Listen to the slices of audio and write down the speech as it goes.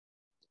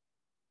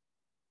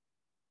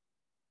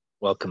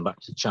Welcome back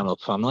to the channel,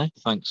 family.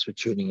 Thanks for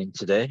tuning in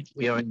today.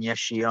 We are in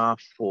Yeshua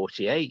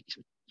 48,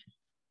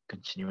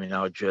 continuing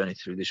our journey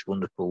through this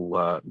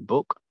wonderful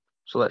book.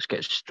 So let's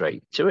get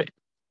straight to it.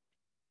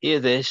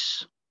 Hear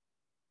this,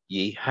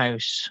 ye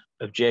house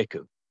of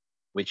Jacob,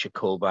 which are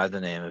called by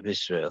the name of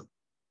Israel,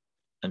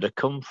 and are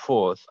come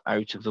forth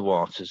out of the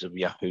waters of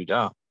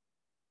Yahudah,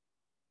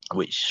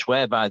 which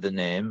swear by the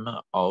name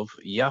of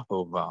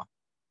Yahovah,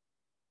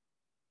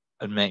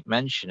 and make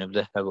mention of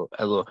the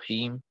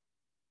Elohim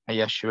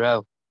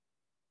Yeshua,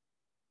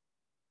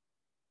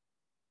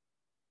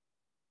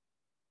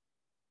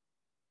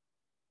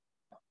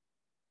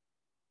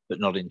 but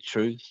not in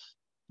truth,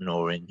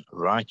 nor in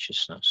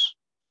righteousness.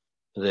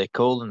 For they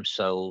call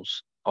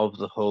themselves of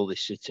the holy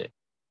city.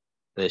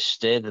 They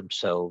stay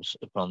themselves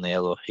upon the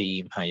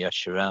Elohim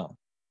Yeshua.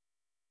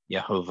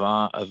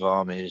 Yahovah of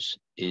Armies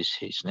is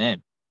his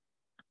name.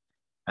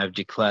 I have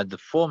declared the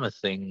former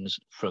things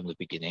from the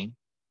beginning,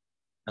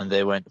 and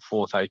they went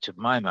forth out of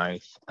my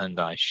mouth, and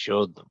I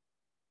showed them.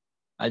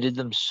 I did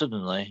them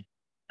suddenly,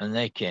 and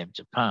they came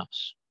to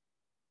pass,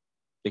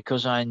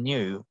 because I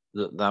knew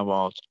that thou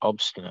art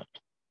obstinate,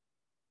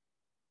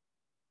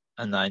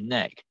 and thy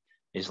neck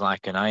is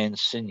like an iron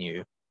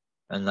sinew,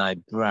 and thy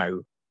brow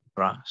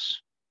brass.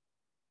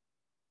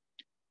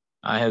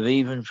 I have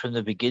even from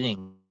the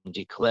beginning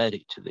declared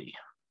it to thee.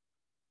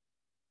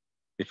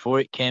 Before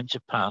it came to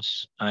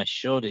pass, I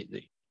showed it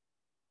thee,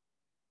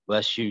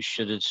 lest you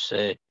shouldest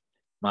say,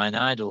 mine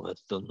idol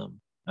hath done them,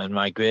 and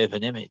my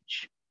graven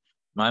image,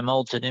 my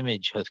molten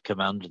image hath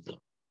commanded them.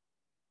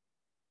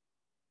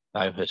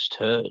 Thou hast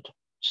heard,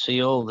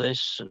 see all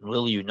this, and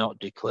will you not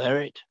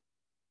declare it?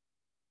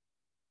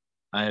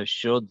 I have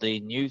showed thee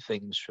new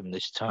things from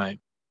this time,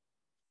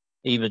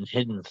 even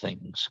hidden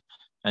things,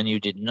 and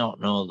you did not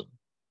know them.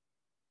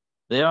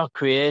 They are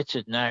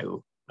created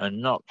now,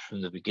 and not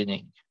from the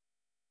beginning,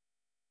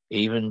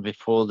 even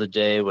before the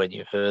day when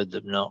you heard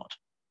them not,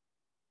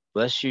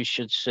 lest you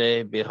should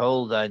say,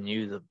 behold, I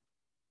knew them.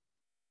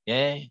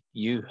 Yea,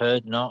 you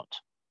heard not,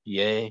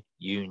 yea,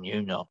 you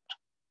knew not.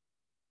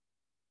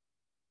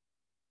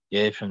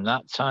 Yea, from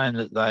that time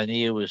that thine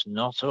ear was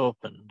not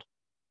opened,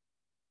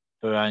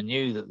 for I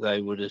knew that thou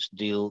wouldest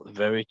deal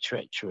very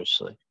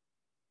treacherously,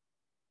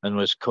 and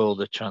was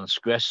called a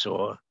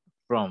transgressor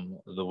from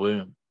the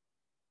womb.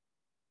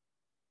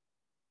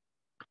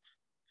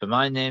 For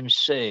my name's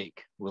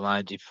sake will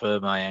I defer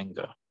my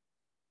anger,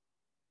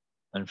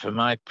 and for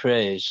my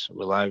praise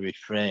will I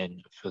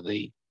refrain for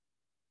thee,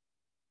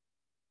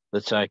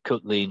 that I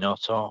cut thee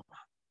not off.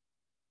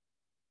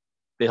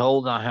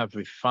 Behold, I have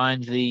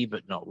refined thee,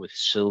 but not with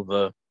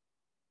silver.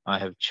 I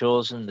have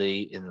chosen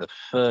thee in the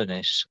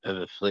furnace of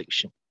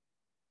affliction.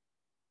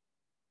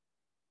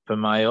 For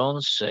my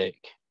own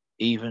sake,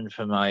 even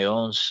for my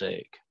own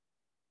sake,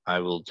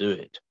 I will do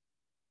it.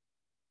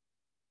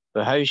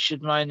 For how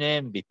should my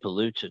name be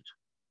polluted?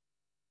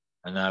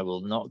 And I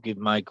will not give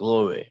my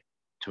glory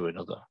to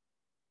another.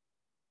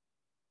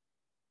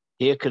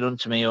 Hearken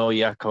unto me, O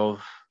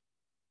Yaakov,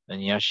 and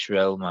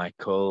Yashrael my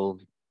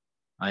called.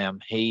 I am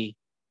he,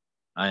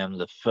 I am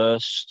the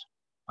first,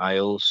 I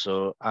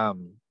also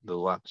am the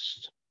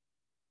last.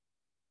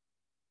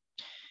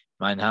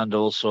 Mine hand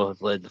also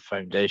hath laid the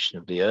foundation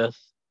of the earth,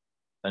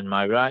 and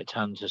my right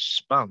hand has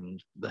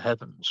spanned the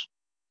heavens.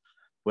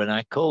 When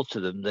I call to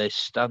them, they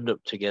stand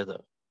up together.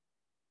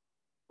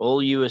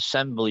 All you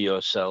assemble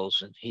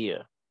yourselves and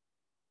hear.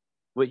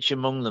 Which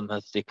among them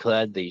hath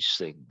declared these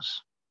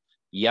things?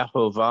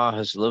 Yahovah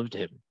has loved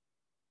him.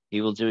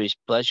 He will do his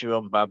pleasure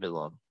on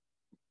Babylon,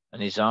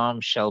 and his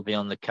arm shall be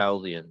on the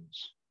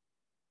Chaldeans.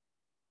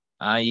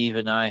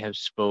 Even I have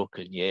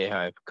spoken, yea,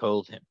 I have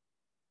called him.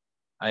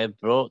 I have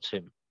brought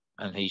him,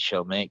 and he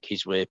shall make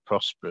his way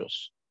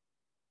prosperous.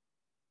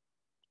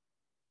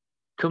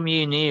 Come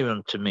ye near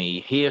unto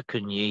me,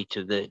 hearken ye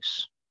to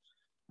this.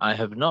 I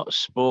have not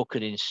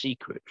spoken in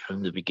secret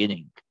from the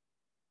beginning.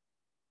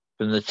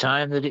 From the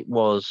time that it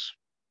was,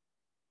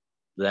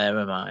 there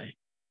am I.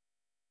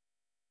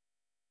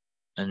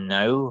 And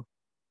now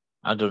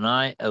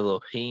Adonai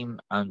Elohim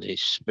and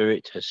his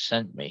Spirit has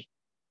sent me.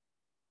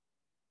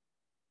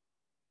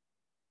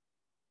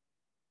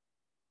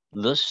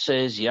 Thus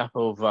says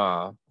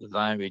Yahovah,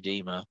 thy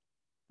Redeemer,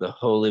 the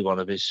Holy One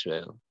of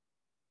Israel.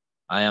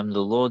 I am the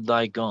Lord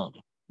thy God,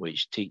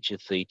 which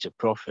teacheth thee to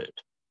profit,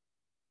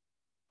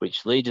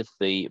 which leadeth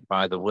thee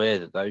by the way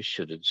that thou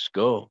shouldest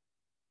go.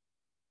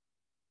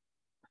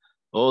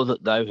 O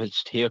that thou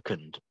hadst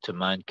hearkened to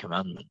mine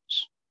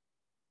commandments,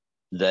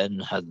 then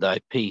had thy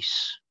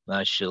peace,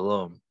 thy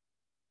shalom,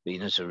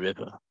 been as a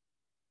river,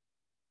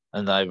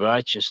 and thy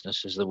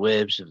righteousness as the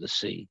waves of the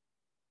sea.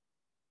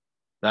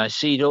 Thy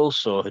seed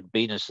also had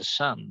been as the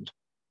sand,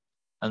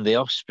 and the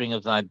offspring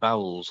of thy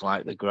bowels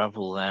like the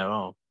gravel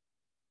thereof.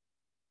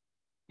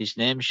 His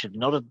name should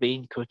not have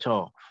been cut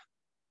off,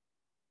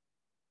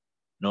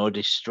 nor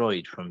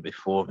destroyed from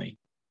before me.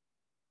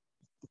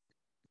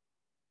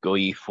 Go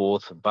ye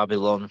forth of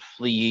Babylon,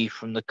 flee ye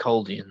from the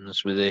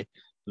Chaldeans, with a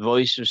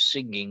voice of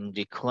singing,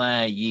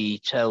 declare ye,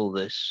 tell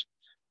this,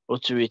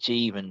 utter it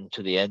even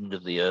to the end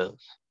of the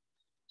earth.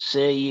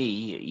 Say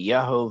ye,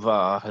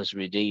 Yahovah has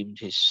redeemed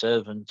his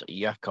servant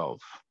Yaakov.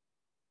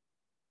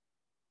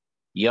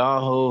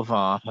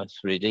 Yahovah hath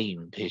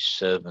redeemed his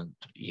servant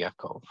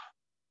Yaakov.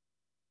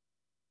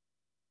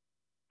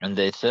 And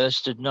they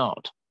thirsted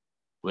not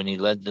when he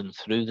led them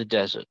through the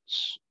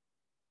deserts.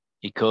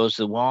 He caused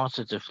the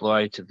water to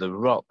flow out of the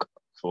rock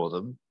for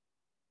them.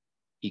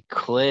 He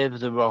clave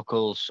the rock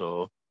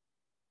also,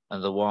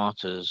 and the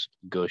waters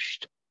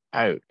gushed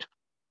out.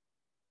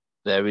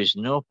 There is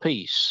no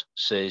peace,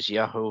 says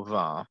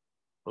Yahovah,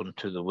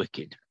 unto the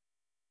wicked.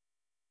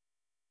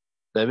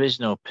 There is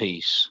no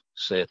peace,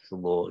 saith the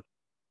Lord,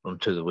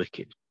 unto the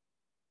wicked.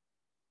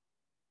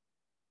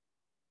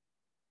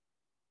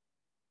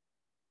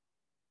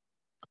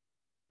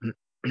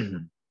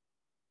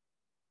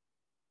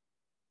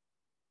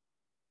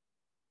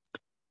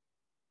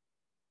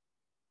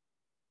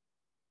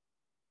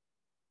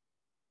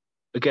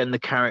 Again, the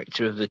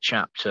character of the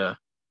chapter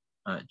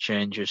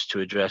changes to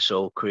address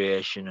all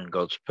creation and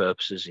God's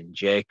purposes in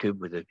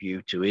Jacob with a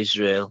view to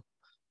Israel,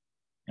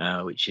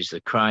 which is the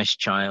Christ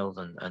child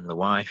and the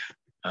wife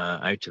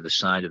out of the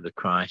side of the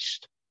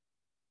Christ.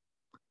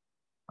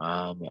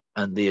 And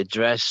the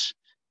address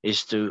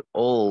is to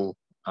all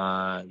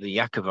the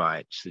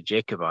Yacovites, the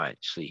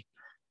Jacobites.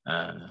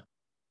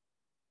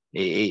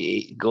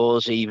 It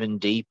goes even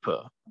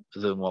deeper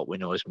than what we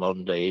know as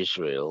modern day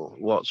Israel.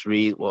 What's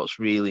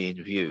really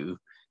in view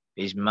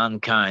is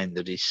mankind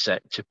that is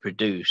set to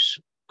produce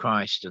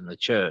Christ and the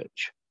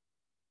church.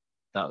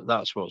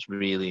 That's what's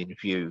really in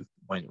view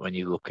when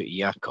you look at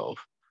Yaakov.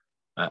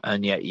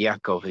 And yet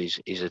Yaakov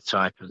is a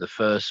type of the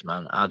first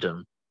man,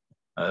 Adam,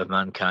 of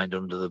mankind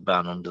under the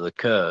ban, under the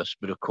curse,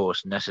 but of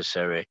course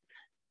necessary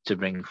to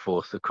bring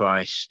forth the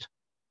Christ,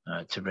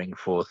 to bring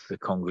forth the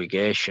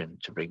congregation,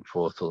 to bring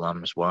forth the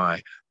Lamb's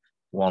wife,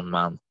 one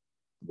man,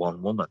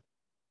 one woman.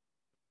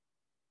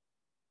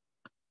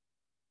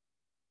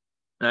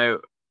 Now,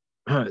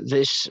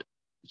 this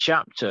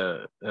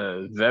chapter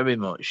very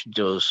much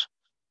does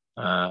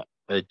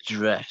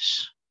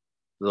address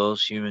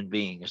those human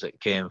beings that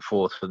came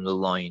forth from the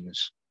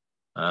loins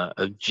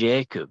of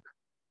Jacob.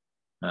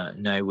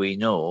 Now we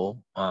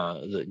know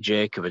that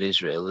Jacob and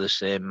Israel are the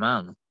same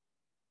man.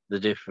 The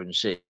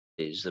difference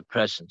is the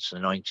presence,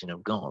 anointing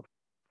of God.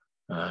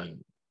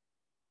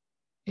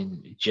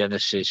 In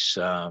Genesis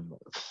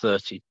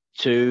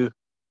 32,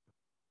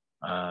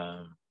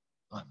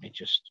 let me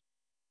just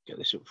get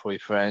this up for you,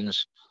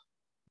 friends.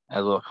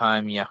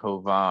 Elohaim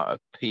Yahovah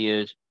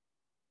appeared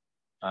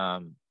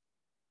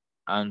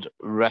and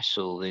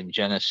wrestled in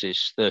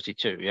Genesis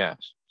 32,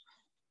 yes.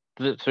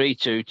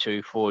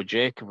 3:2-4,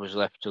 Jacob was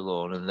left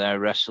alone, and there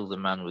wrestled the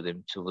man with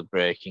him till the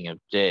breaking of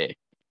day.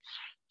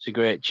 It's a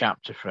great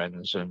chapter,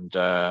 friends, and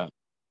the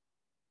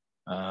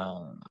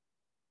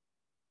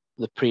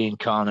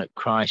pre-incarnate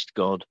Christ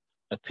God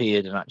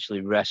appeared and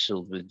actually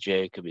wrestled with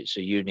Jacob. It's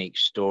a unique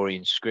story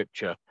in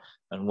Scripture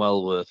and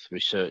well worth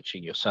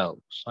researching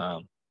yourselves.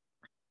 You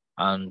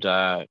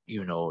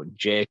know,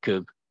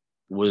 Jacob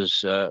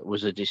was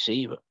a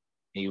deceiver.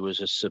 He was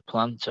a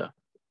supplanter.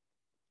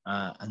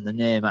 And the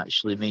name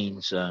actually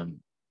means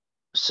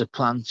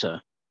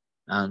supplanter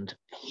and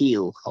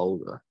heel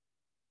holder.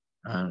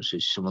 So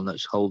it's someone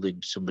that's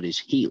holding somebody's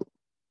heel.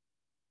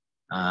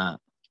 And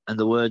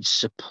the word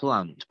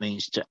supplant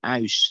means to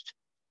oust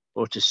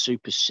or to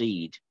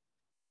supersede,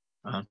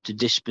 to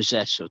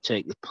dispossess or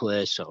take the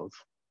place of.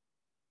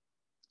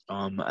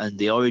 And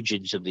the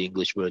origins of the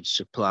English word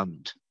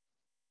supplant,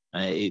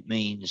 it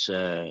means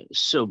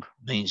sub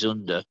means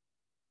under,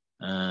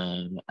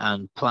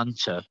 and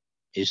planter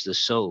is the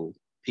soul.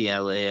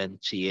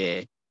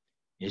 Planta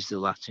is the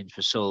Latin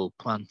for soul,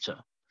 planter.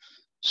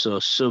 So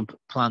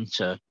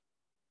supplanter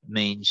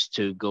means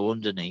to go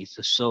underneath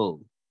the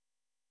soul.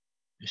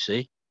 You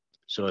see?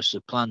 So a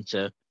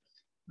supplanter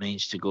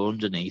means to go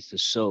underneath the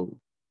soul.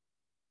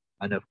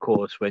 And of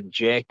course, when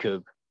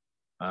Jacob,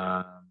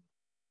 let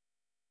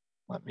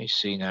me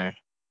see now.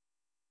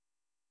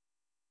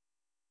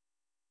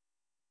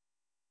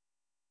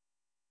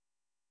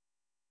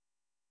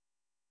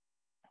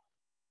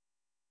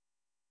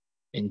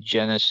 In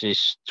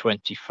Genesis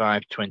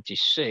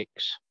 25:26,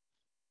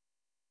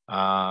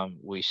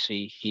 we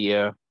see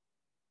here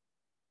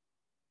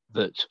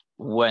that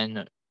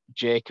when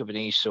Jacob and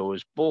Esau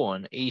was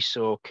born,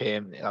 Esau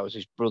came, that was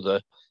his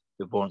brother,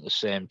 they were born at the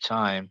same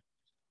time.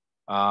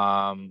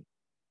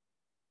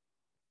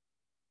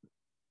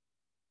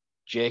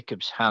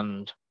 Jacob's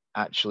hand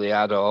actually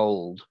had a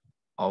hold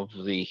of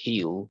the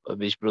heel of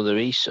his brother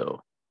Esau.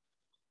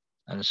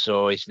 And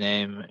so his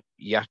name,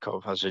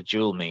 Yaakov, has a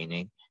dual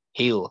meaning,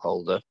 heel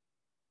holder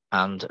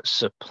and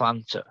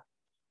supplanter,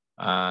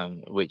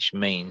 which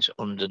means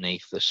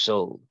underneath the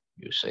soul,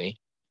 you see.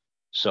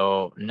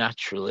 So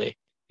naturally,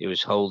 he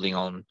was holding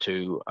on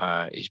to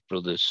his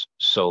brother's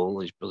soul,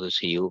 his brother's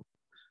heel,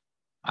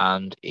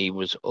 and he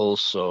was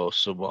also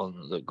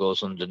someone that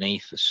goes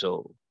underneath the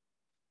soul.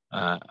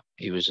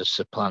 He was a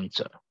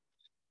supplanter,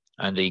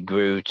 and he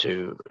grew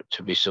to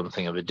be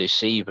something of a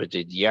deceiver,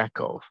 did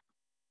Yaakov.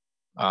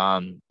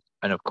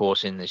 And of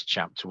course, in this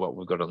chapter, what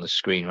we've got on the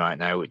screen right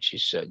now, which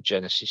is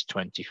Genesis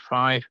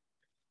 25,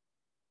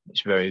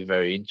 it's very,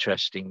 very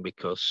interesting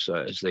because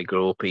as they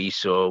grow up,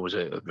 Esau was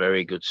a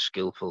very good,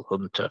 skillful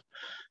hunter,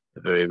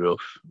 a very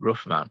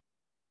rough man.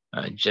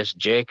 Just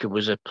Jacob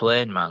was a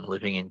plain man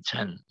living in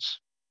tents.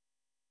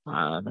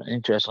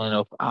 Interestingly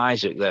enough,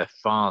 Isaac, their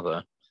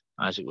father,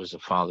 Isaac was the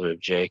father of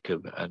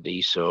Jacob and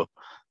Esau.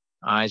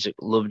 Isaac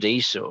loved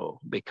Esau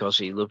because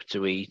he loved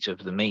to eat of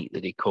the meat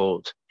that he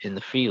caught in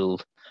the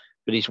field.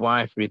 But his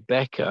wife,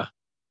 Rebekah,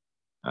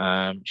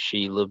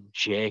 she loved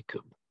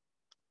Jacob.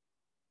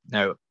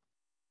 Now,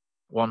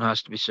 one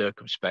has to be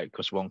circumspect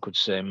because one could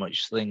say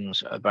much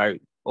things about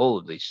all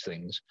of these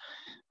things.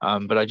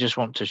 But I just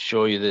want to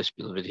show you this,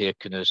 beloved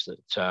hearkeners,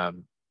 that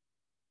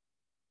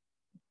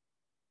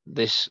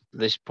this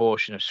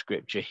portion of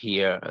scripture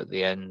here at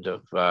the end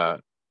of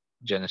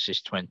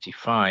Genesis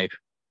 25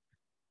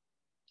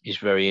 is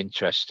very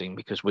interesting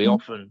because we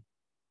often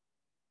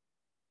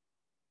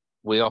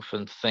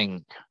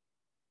think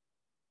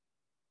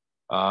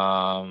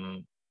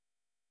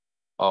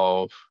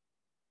of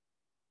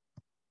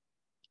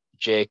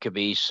Jacob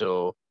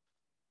Esau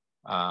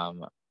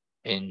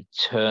in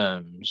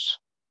terms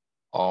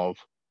of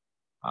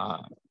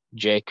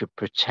Jacob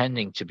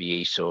pretending to be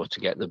Esau to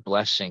get the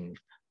blessing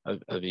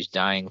of his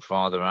dying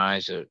father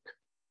Isaac.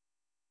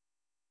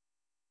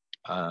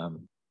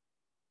 And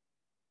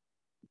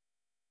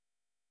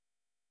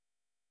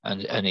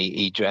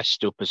he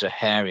dressed up as a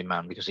hairy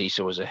man because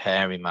Esau was a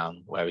hairy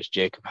man, whereas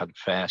Jacob had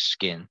fair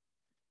skin.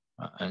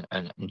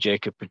 And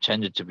Jacob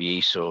pretended to be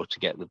Esau to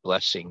get the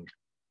blessing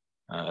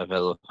of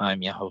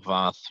Elohaim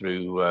Yahovah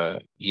through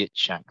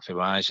Yitzchak,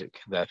 through Isaac,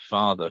 their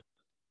father.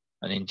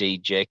 And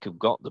indeed, Jacob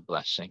got the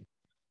blessing,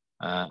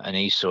 and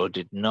Esau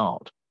did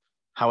not.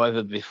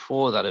 However,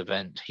 before that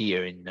event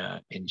here in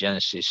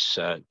Genesis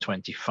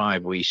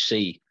 25, we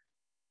see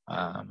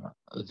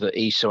that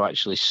Esau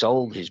actually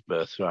sold his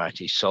birthright.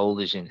 He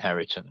sold his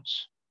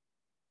inheritance.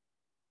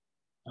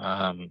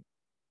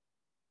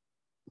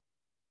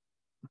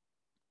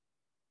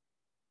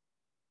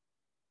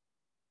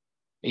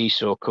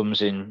 Esau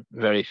comes in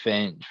very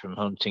faint from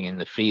hunting in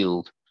the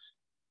field,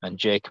 and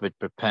Jacob had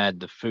prepared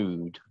the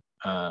food.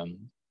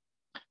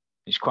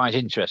 It's quite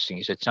interesting.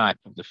 It's a type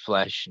of the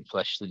flesh and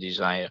fleshly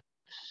desire.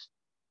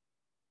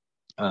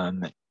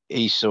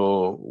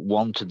 Esau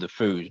wanted the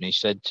food, and he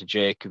said to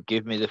Jacob,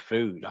 "Give me the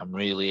food. I'm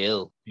really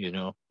ill, you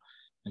know."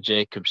 And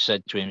Jacob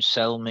said to him,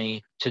 "Sell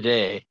me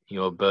today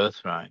your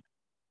birthright."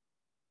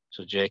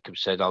 So Jacob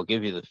said, "I'll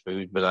give you the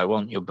food, but I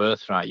want your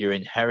birthright, your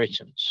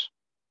inheritance."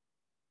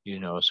 You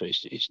know, so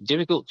it's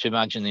difficult to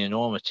imagine the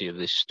enormity of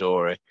this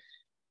story.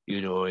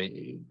 You know,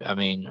 I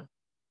mean,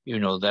 you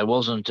know, there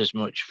wasn't as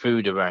much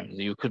food around.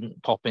 You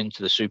couldn't pop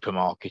into the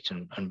supermarket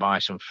and buy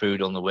some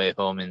food on the way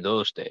home in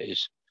those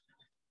days.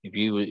 If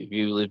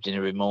you lived in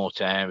a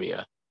remote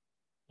area,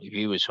 if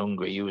you was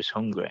hungry, you was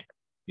hungry.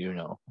 You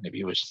know, and if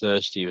you was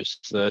thirsty, you was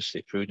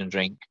thirsty. Food and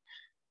drink,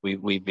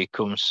 we've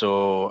become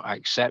so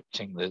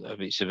accepting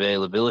of its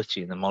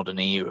availability in the modern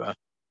era.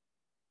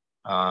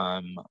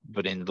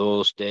 But in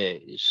those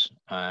days,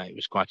 it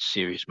was quite a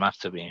serious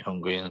matter being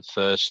hungry and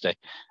thirsty,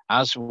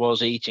 as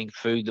was eating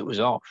food that was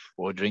off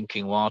or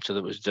drinking water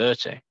that was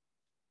dirty.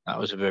 That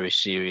was a very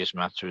serious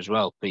matter as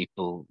well.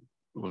 People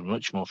would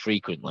much more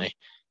frequently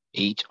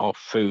eat off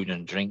food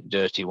and drink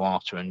dirty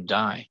water and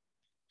die.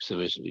 So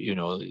there was, you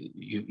know,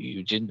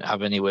 you didn't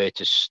have any way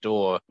to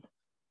store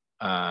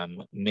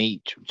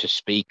meat to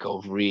speak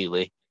of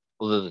really,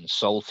 other than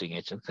salting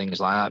it and things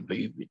like that. But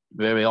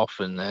very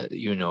often,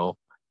 you know,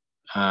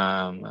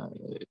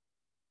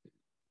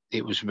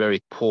 it was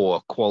very poor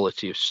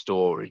quality of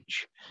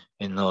storage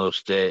in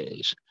those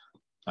days,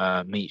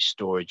 meat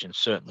storage, and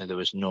certainly there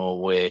was no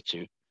way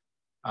to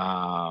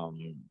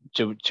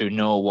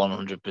know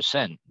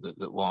 100%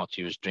 that what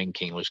he was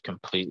drinking was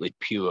completely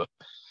pure.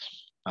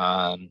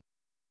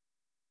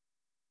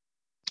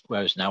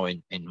 Whereas now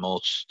in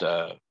most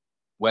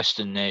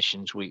Western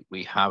nations,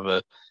 we have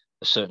a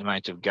certain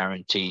amount of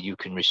guarantee. You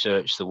can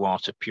research the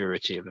water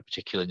purity of a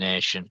particular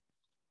nation,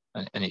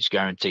 and it's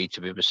guaranteed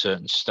to be of a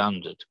certain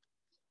standard,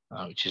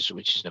 which is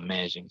an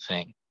amazing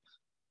thing.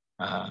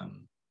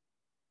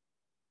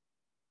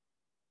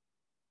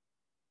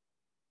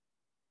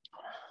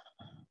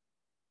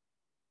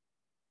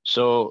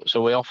 So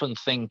we often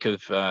think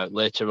of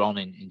later on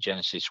in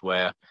Genesis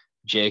where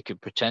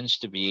Jacob pretends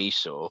to be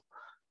Esau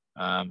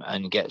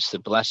and gets the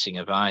blessing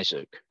of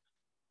Isaac,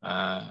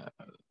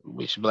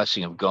 which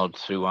blessing of God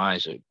through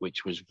Isaac,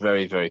 which was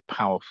very, very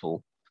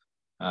powerful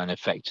and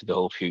affected the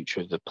whole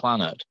future of the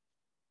planet.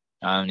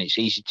 And it's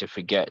easy to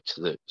forget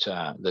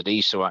that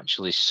Esau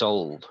actually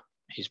sold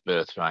his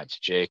birthright to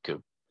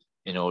Jacob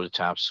in order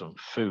to have some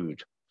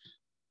food,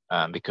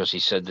 because he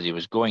said that he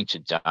was going to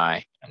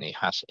die and he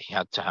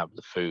had to have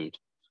the food.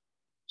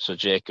 So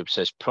Jacob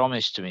says,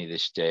 "Promise to me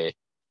this day,"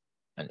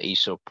 and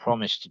Esau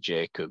promised to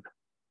Jacob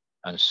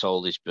and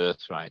sold his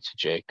birthright to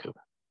Jacob.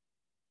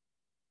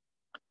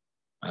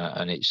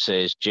 And it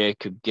says,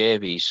 Jacob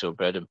gave Esau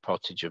bread and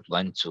pottage of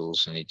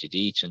lentils, and he did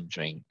eat and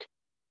drink.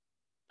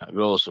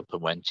 rose up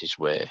and went his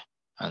way,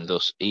 and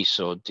thus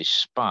Esau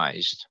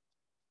despised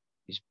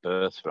his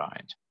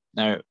birthright.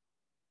 Now,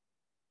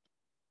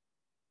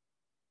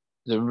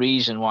 the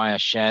reason why I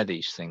share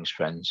these things,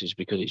 friends, is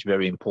because it's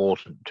very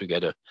important to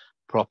get a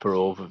proper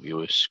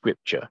overview of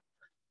Scripture.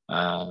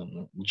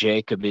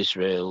 Jacob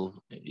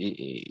Israel,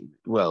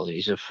 well,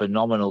 he's a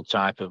phenomenal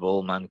type of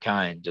all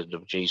mankind and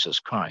of Jesus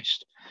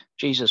Christ.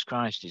 Jesus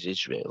Christ is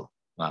Israel.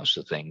 That's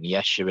the thing.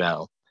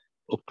 Yeshuel,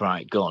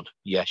 upright God.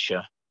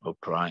 Yesha,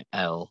 upright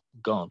El,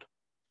 God.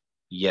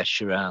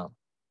 Yeshuel.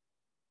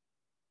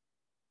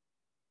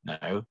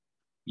 Now,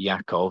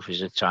 Yaakov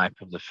is a type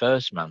of the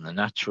first man, the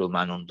natural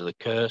man under the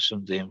curse,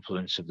 under the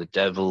influence of the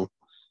devil,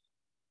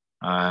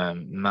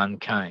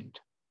 mankind.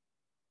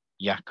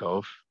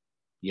 Yaakov,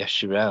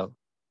 Yeshuel.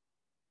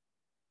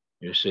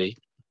 You see?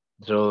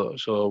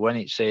 So when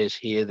it says,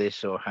 "Hear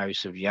this, O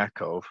house of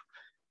Yaakov,"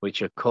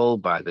 which are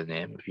called by the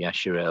name of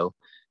Yeshuel,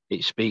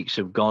 it speaks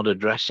of God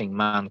addressing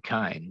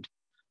mankind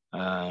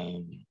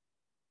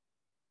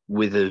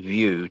with a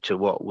view to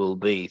what will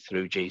be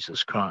through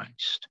Jesus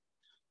Christ,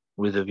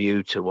 with a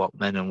view to what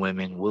men and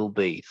women will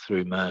be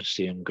through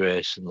mercy and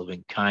grace and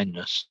loving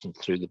kindness and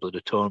through the blood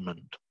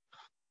atonement,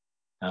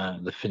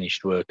 the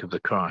finished work of the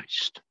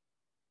Christ.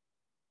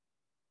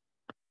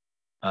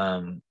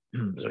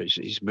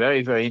 It's a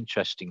very, very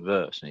interesting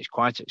verse, and it's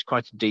quite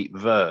a deep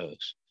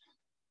verse.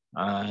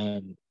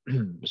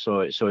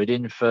 So it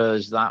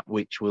infers that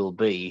which will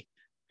be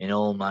in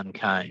all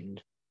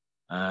mankind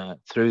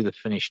through the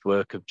finished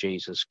work of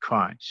Jesus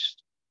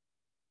Christ.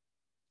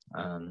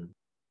 And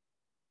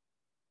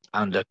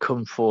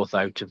come forth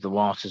out of the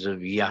waters of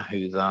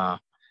Yahovah.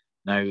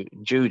 Now,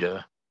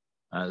 Judah,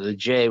 the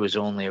J was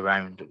only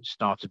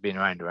started being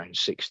around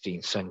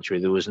 16th century.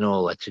 There was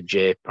no letter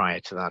J prior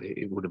to that.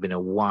 It would have been a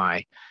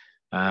Y.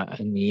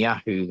 And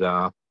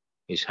Yahovah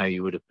is how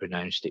you would have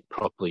pronounced it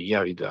properly,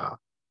 Yahovah.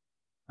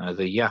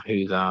 The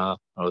Yahovah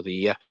or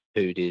the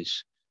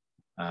Yehudis,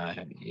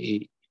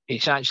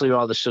 it's actually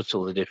rather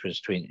subtle, the difference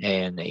between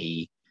A and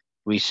E.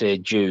 We say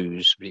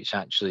Jews, but it's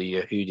actually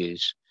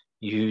Yehudis.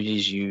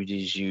 Yehudis,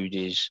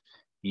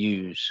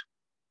 Jews.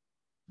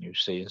 You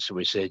see, and so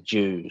we say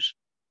Jews.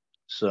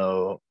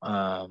 So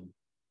the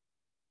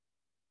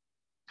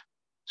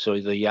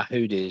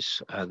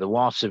Yehudis, the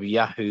waters of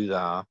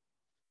Yahovah,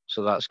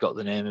 so that's got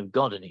the name of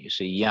God in it. You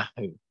see,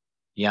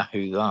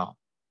 Yahovah.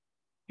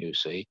 You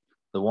see,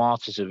 the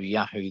waters of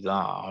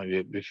Yahovah,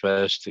 it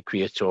refers to the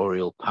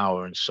creatorial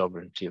power and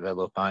sovereignty of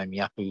Elohaim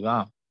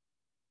Yahovah.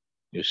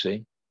 You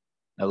see,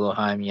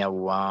 Elohaim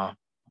Yahuah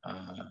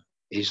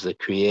is the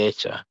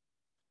creator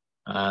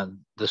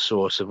and the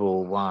source of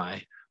all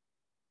life.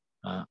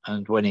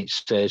 And when it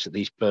says that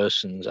these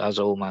persons, as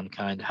all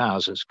mankind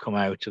has come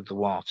out of the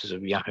waters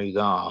of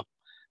Yahovah,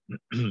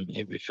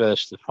 it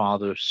refers to the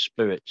Father of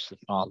spirits, the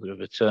Father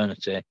of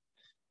eternity,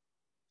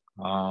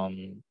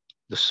 the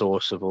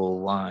source of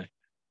all life.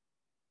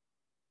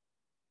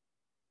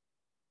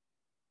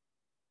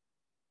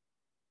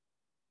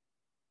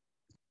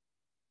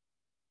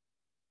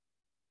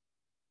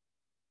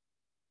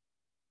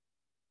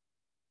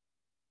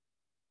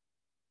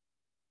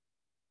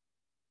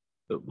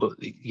 But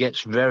it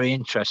gets very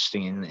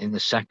interesting in the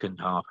second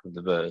half of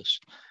the verse,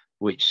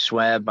 which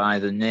swear by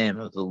the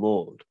name of the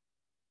Lord.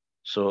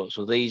 So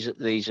these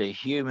are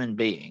human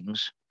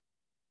beings,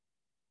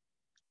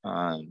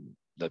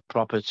 the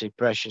property,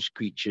 precious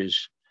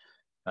creatures,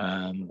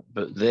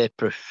 but they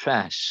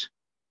profess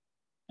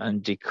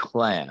and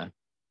declare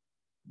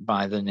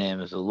by the name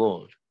of the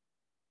Lord,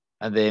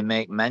 and they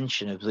make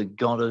mention of the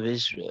God of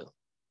Israel.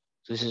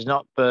 This is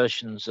not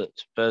persons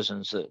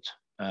that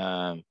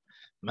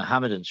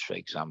Mohammedans, for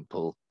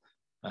example,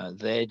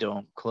 they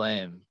don't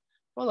claim.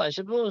 Well, I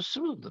suppose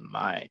some of them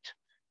might,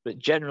 but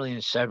generally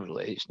and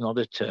severally, it's not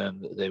a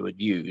term that they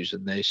would use,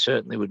 and they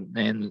certainly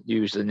wouldn't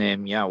use the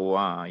name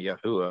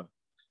Yahuah.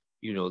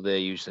 You know, they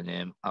use the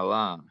name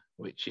Allah,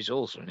 which is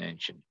also an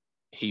ancient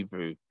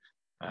Hebrew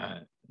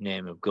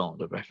name of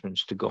God, a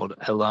reference to God,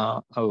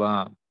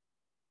 Allah.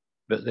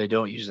 But they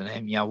don't use the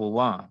name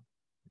Yahuah,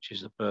 which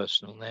is the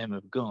personal name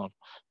of God.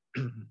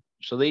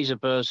 So these are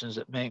persons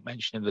that make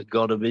mention of the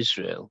God of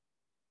Israel.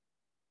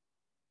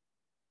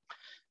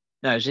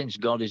 Now, since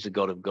God is the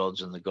God of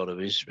gods and the God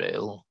of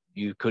Israel,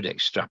 you could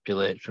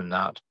extrapolate from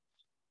that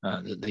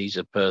that these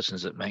are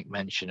persons that make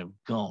mention of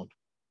God.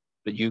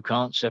 But you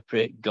can't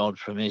separate God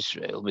from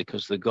Israel,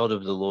 because the God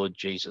of the Lord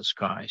Jesus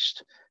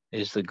Christ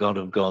is the God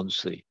of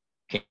gods, the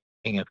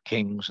King of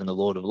kings and the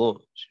Lord of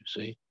lords, you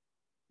see,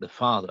 the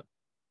Father.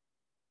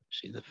 You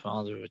see, the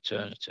Father of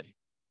eternity.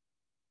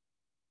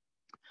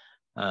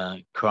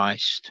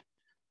 Christ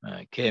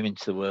came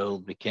into the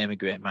world, became a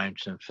great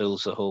mountain, and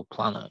fills the whole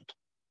planet.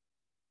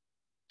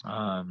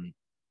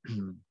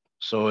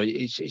 So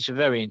it's a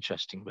very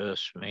interesting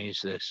verse for me, is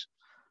this.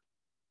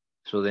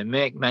 So they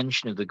make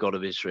mention of the God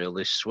of Israel.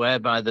 They swear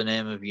by the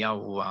name of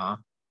Yahuah,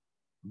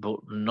 but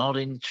not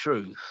in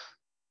truth,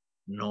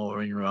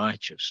 nor in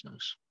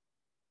righteousness.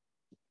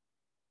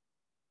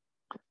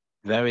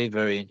 Very,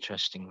 very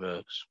interesting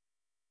verse.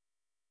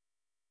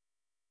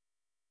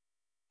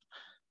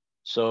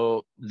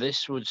 So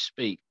this would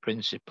speak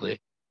principally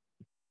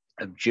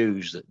of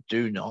Jews that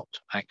do not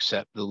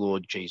accept the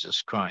Lord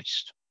Jesus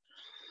Christ.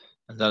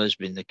 And that has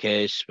been the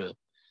case for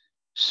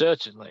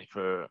certainly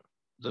for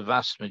the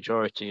vast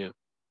majority of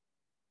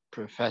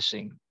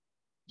professing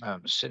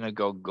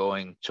synagogue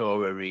going,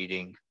 Torah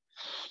reading,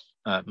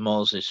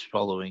 Moses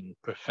following,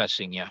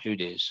 professing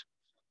Yahudis.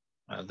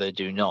 They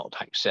do not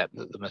accept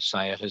that the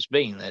Messiah has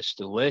been. They're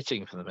still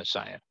waiting for the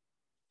Messiah.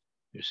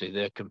 You see,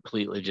 they're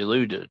completely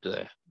deluded.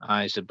 Their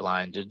eyes are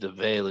blinded. The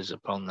veil is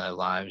upon their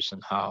lives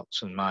and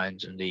hearts and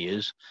minds and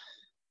ears,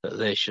 that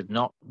they should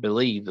not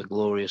believe the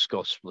glorious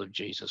gospel of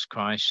Jesus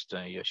Christ,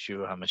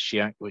 Yeshua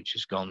HaMashiach, which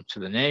has gone to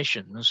the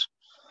nations.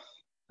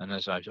 And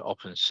as I've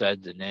often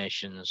said, the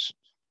nations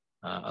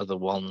are the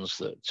ones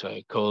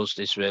that caused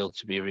Israel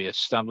to be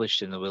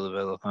reestablished in the will of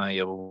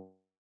Elohaim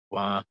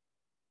Yahovah.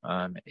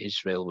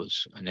 Israel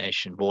was a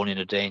nation born in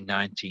a day in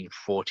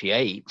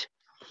 1948.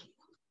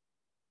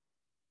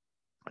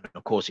 And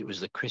of course, it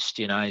was the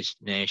Christianized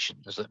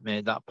nations that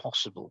made that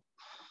possible.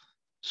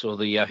 So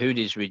the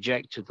Yahudis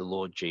rejected the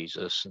Lord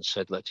Jesus and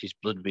said, let his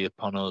blood be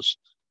upon us,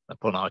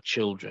 upon our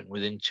children.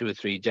 Within 2 or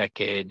 3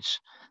 decades,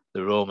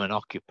 the Roman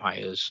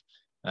occupiers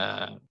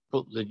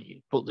put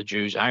the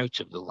Jews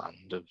out of the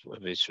land of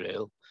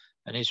Israel,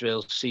 and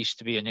Israel ceased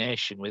to be a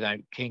nation without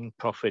king,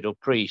 prophet, or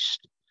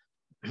priest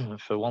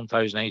for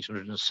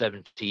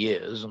 1,870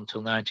 years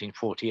until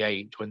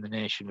 1948, when the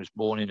nation was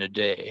born in a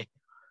day.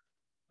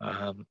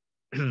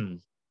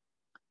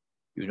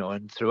 You know,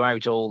 and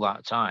throughout all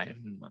that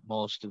time,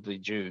 most of the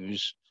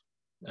Jews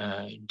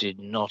did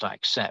not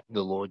accept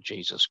the Lord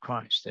Jesus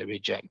Christ. They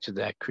rejected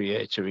their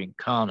Creator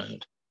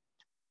incarnate.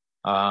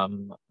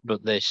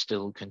 But they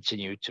still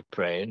continued to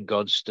pray, and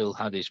God still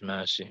had his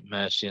mercy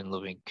and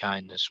loving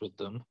kindness with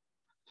them,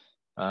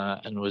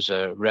 and was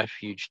a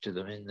refuge to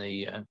them in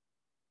the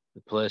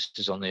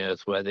places on the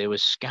earth where they were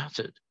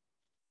scattered.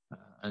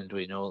 And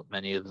we know that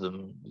many of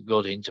them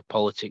got into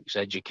politics,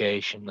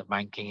 education, the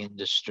banking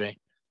industry,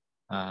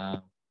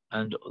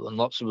 and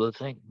lots of other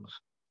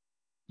things,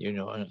 you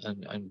know,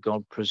 and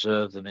God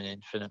preserved them in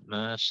infinite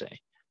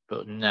mercy.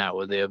 But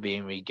now they are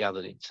being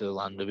regathered into the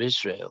land of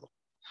Israel.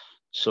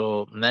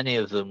 So many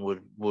of them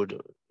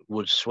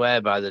would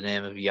swear by the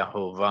name of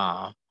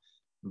Yahovah,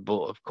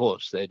 but of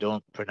course they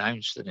don't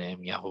pronounce the name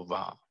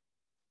Yahovah.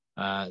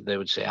 They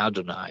would say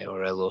Adonai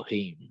or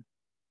Elohim,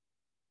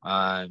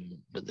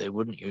 but they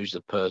wouldn't use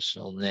the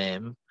personal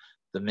name.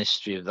 The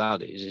mystery of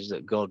that is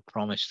that God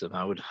promised them,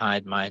 I would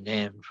hide my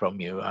name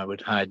from you, I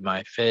would hide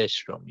my face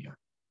from you.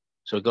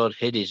 So God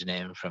hid his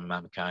name from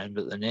mankind,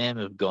 but the name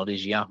of God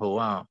is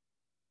Yahovah.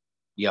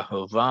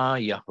 Yahovah,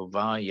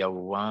 Yahovah,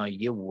 Yahovah,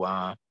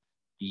 Yahovah,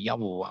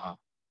 Yahovah.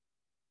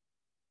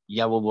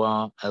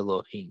 Yahovah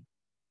Elohim.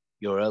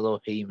 Your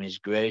Elohim is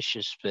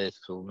gracious,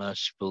 faithful,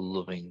 merciful,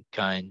 loving,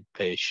 kind,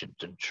 patient,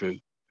 and true.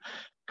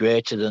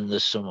 Greater than the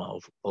sum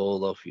of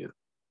all of you,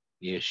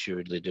 he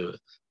assuredly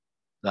doeth.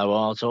 Thou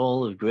art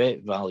all of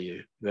great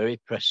value, very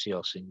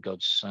precious in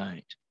God's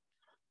sight.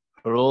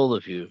 For all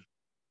of you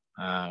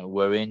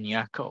were in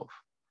Yaakov,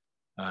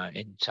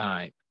 in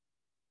type,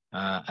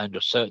 and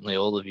certainly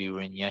all of you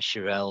were in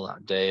Yeshurel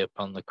that day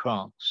upon the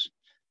cross.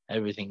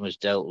 Everything was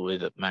dealt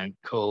with at Mount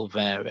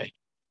Calvary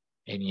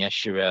in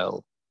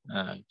Yeshurel,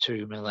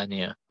 2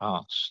 millennia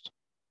past.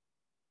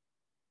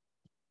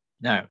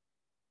 Now,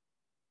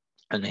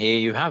 and here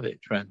you have it,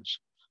 friends.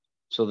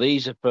 So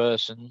these are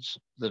persons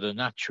that are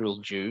natural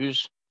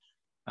Jews.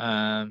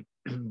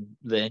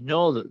 They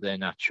know that they're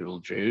natural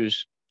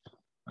Jews,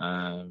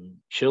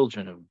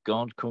 children of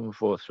God, come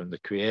forth from the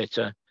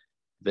Creator.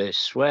 They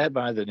swear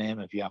by the name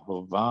of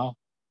Yahovah.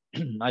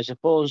 I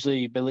suppose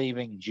the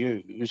believing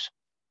Jews,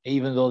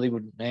 even though they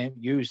wouldn't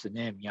use the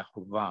name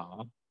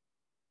Yahovah,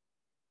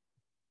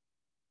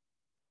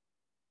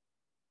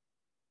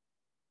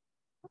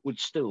 would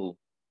still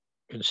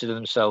consider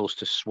themselves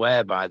to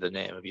swear by the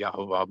name of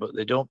Yahovah, but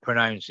they don't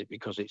pronounce it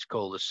because it's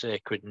called the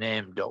sacred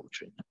name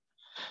doctrine.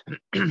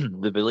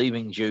 The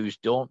believing Jews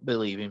don't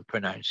believe in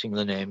pronouncing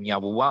the name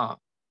Yahovah.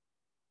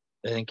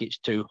 They think it's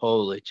too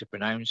holy to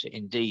pronounce it.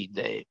 Indeed,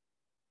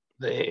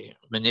 they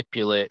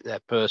manipulate their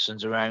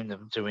persons around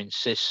them to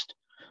insist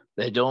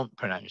they don't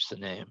pronounce the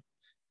name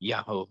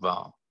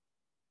Yahovah.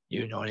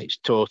 You know, and it's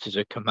taught as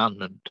a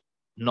commandment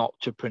not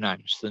to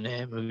pronounce the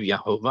name of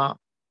Yahovah,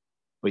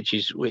 which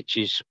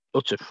is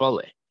utter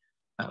folly.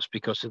 That's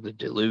because of the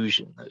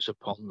delusion that's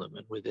upon them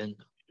and within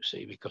them, you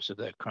see, because of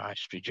their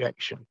Christ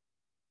rejection.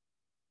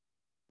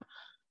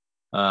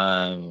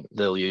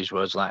 They'll use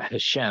words like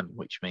Hashem,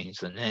 which means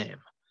the name.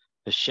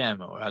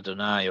 Hashem or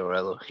Adonai or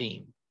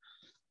Elohim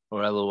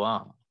or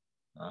Eloah.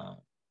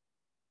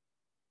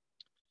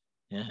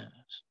 Yes.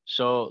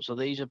 So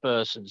these are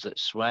persons that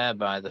swear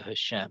by the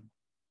Hashem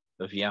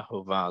of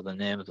Yahovah, the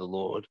name of the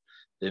Lord.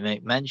 They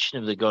make mention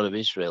of the God of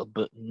Israel,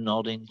 but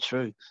not in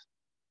truth,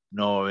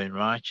 nor in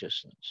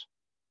righteousness.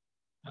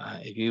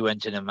 If you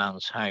went in a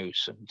man's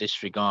house and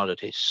disregarded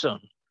his son,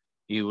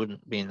 you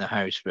wouldn't be in the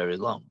house very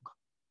long.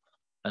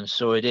 And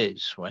so it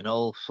is when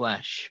all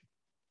flesh,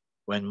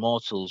 when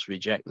mortals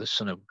reject the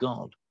Son of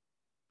God,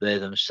 they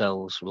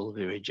themselves will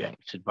be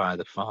rejected by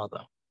the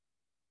Father.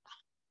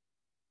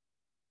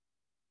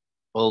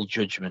 All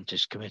judgment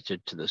is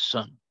committed to the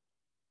Son.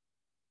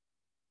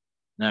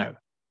 Now,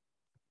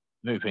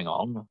 moving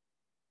on,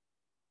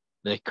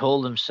 they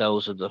call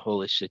themselves of the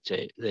holy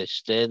city. They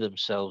stay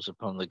themselves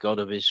upon the God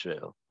of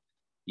Israel.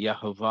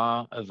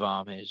 Yahovah of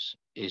Armies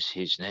is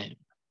his name,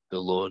 the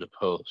Lord of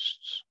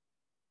hosts.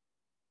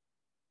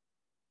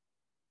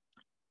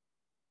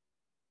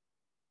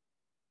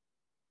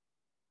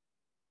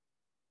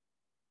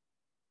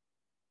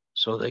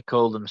 So they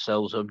call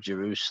themselves of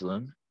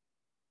Jerusalem.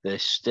 They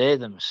stay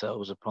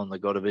themselves upon the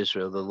God of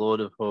Israel. The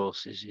Lord of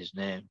hosts is his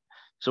name.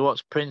 So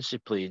what's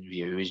principally in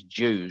view is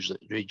Jews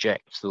that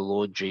reject the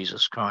Lord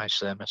Jesus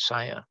Christ, their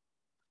Messiah,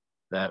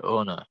 their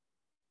owner,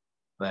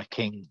 their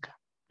King.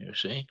 You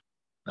see,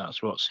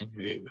 that's what's in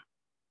view.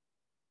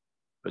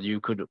 But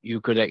you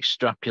could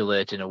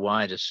extrapolate in a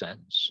wider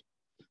sense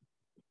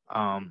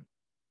the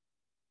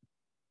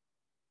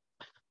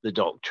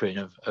doctrine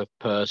of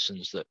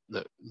persons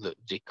that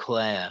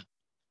declare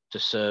to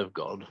serve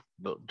God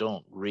but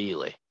don't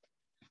really.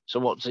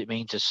 So what does it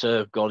mean to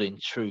serve God in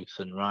truth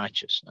and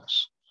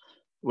righteousness?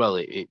 Well,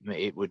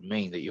 it would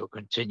mean that you're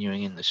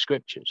continuing in the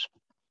scriptures.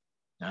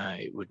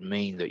 It would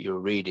mean that you're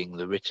reading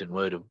the written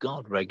word of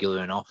God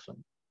regularly and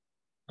often.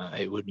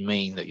 It would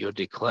mean that you're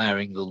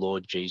declaring the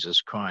Lord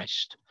Jesus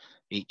Christ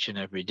each and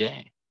every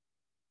day,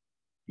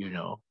 you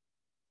know,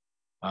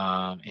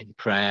 in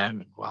prayer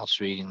and whilst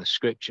reading the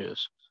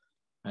scriptures.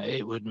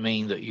 It would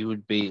mean that you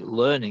would be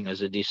learning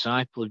as a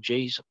disciple of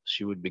Jesus.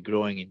 You would be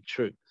growing in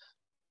truth.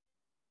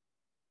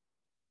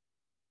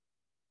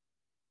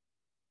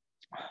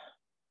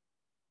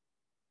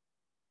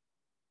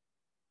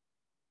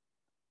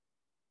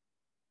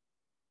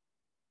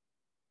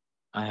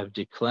 I have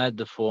declared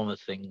the former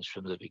things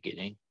from the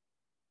beginning,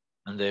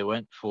 and they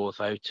went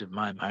forth out of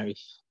my mouth,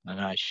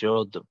 and I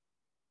showed them.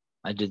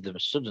 I did them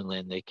suddenly,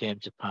 and they came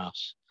to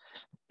pass,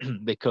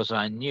 because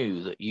I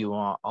knew that you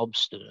are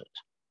obstinate.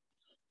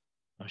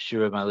 I'm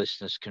sure my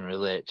listeners can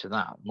relate to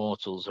that.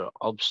 Mortals are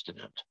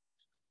obstinate.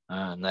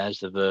 And there's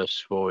the verse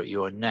for it.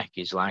 Your neck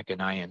is like an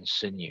iron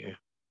sinew,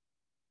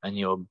 and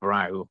your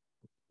brow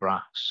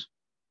brass.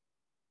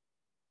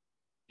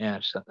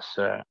 Yes, that's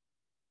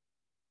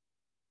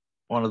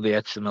one of the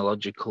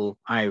etymological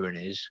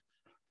ironies.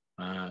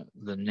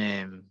 The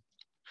name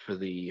for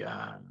the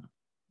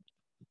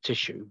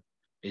tissue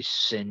is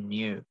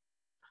sinew.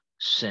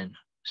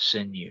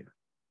 Sinew.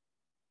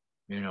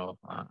 You know,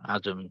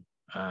 Adam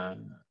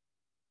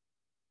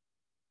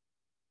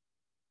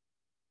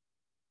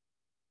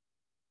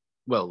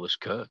was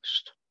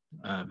cursed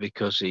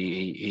because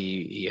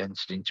he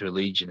entered into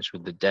allegiance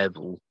with the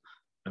devil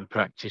and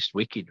practiced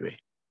wickedry.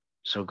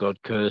 So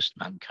God cursed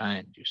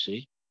mankind, you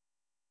see.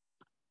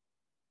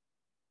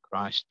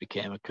 Christ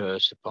became a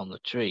curse upon the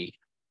tree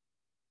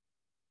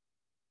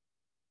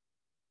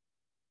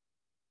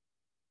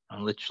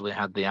and literally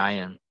had the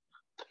iron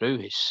through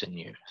his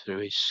sinew, through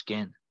his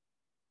skin,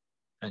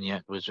 and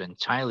yet was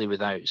entirely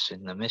without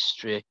sin. The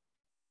mystery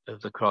of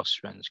the cross,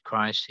 friends.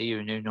 Christ, he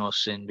who knew no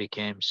sin,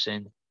 became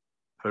sin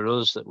for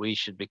us, that we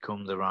should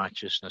become the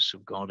righteousness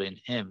of God in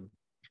him.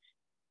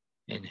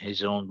 In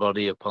his own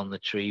body upon the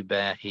tree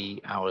bare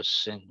he our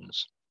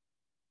sins.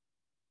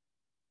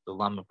 The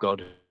Lamb of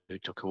God who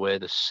took away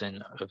the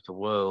sin of the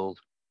world.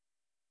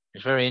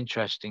 It's very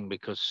interesting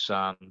because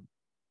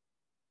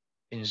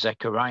in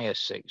Zechariah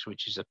 6,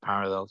 which is a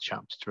parallel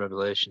chapter to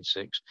Revelation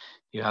 6,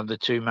 you have the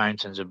two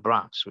mountains of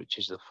brass, which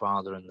is the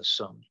Father and the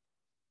Son.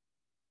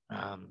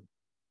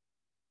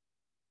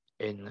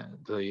 In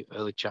the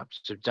early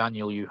chapters of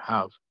Daniel, you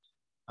have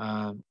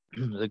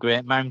the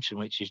great mountain,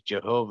 which is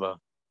Jehovah,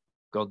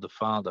 God the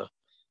Father,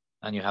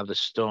 and you have the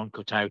stone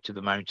cut out of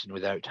the mountain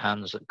without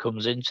hands that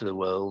comes into the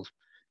world,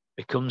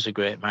 becomes a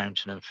great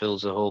mountain and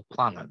fills the whole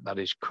planet. That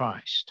is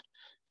Christ.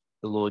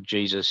 The Lord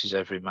Jesus is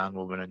every man,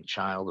 woman, and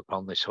child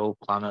upon this whole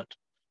planet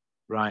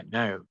right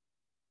now.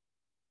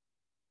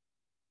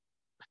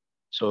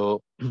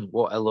 So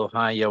what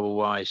Elohaim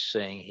Yahovah is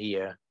saying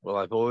here, well,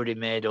 I've already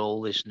made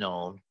all this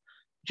known,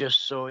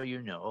 just so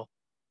you know,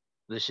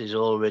 this is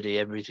already,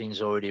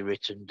 everything's already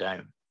written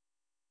down.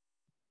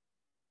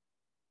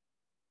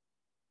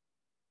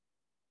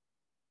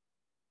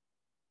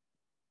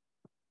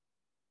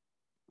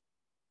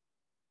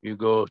 You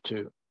go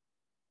to,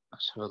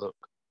 let's have a look.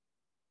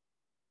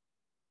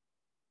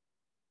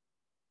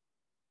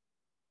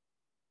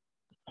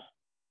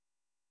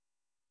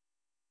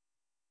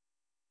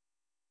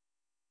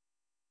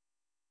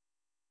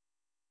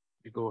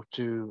 You go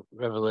to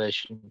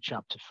Revelation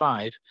chapter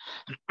 5,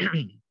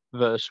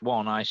 verse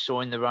 1. I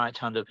saw in the right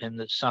hand of him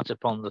that sat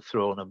upon the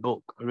throne a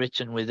book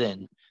written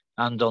within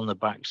and on the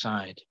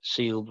backside,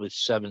 sealed with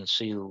 7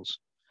 seals.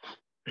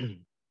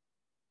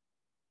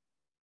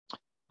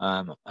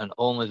 And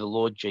only the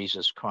Lord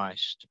Jesus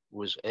Christ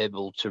was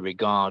able to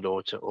regard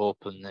or to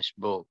open this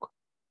book.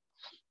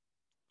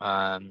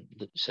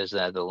 It says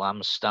there, the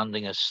Lamb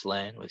standing as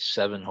slain with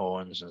 7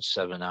 horns and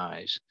 7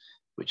 eyes,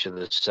 which are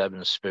the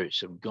 7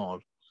 spirits of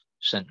God.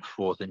 sent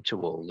forth into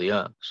all the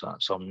earth. So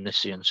that's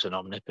omniscience and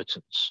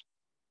omnipotence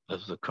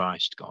of the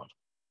Christ God,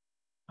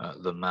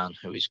 the man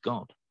who is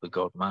God, the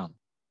God-man.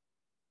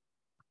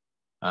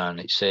 And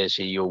it says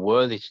here, you're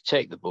worthy to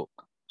take the book,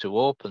 to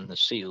open the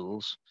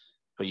seals,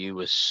 for you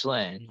were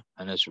slain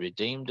and has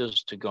redeemed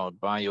us to God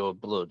by your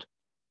blood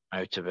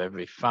out of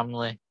every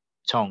family,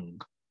 tongue,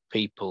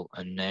 people,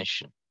 and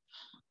nation,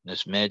 and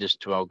has made us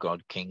to our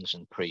God kings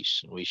and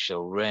priests, and we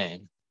shall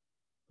reign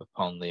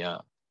upon the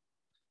earth.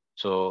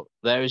 So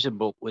there is a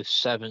book with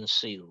 7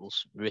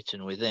 seals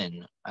written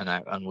within and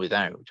out and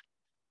without.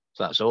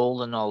 So that's all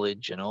the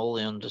knowledge and all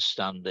the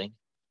understanding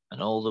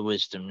and all the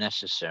wisdom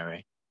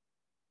necessary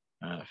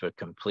for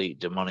complete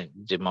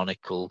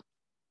demonical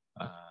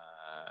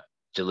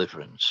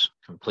deliverance,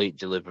 complete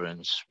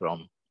deliverance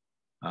from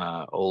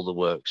all the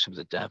works of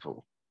the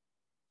devil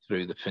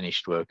through the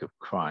finished work of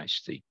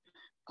Christ, the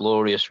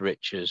glorious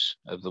riches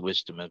of the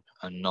wisdom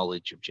and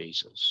knowledge of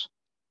Jesus.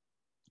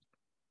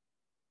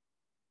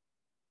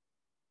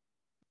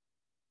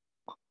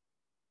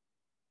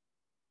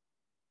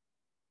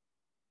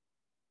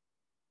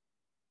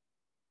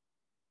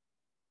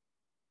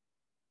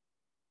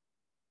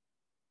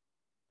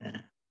 Yeah.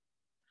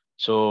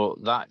 So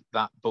that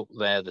book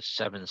there, the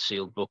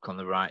 7-sealed book on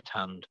the right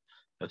hand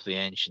of the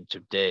Ancient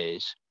of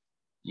Days,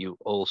 you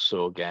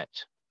also get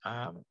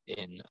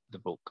in the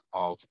book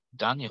of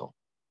Daniel.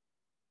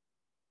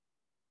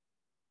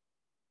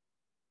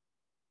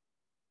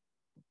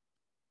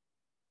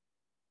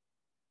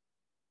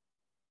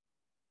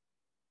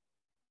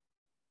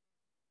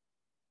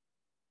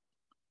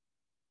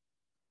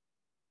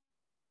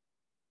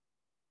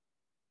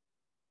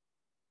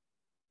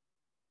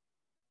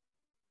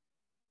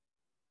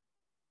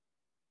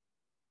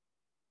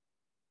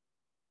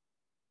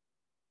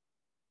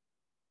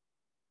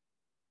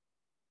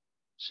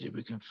 See if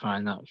we can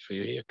find that for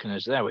you here.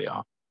 There we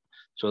are.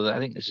 So I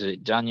think this is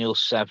it, Daniel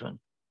 7.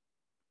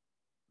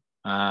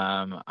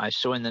 I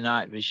saw in the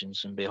night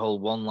visions, and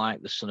behold, one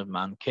like the Son of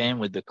Man came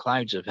with the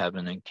clouds of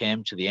heaven and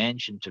came to the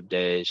Ancient of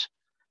Days,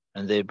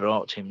 and they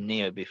brought him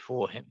near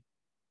before him.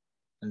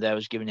 And there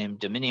was given him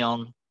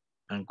dominion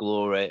and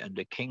glory and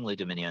a kingly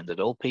dominion,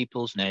 that all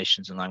peoples,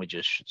 nations, and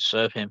languages should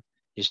serve him.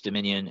 His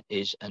dominion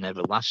is an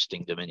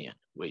everlasting dominion,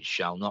 which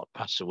shall not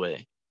pass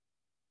away,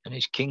 and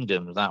his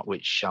kingdom that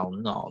which shall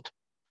not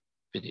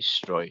be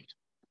destroyed.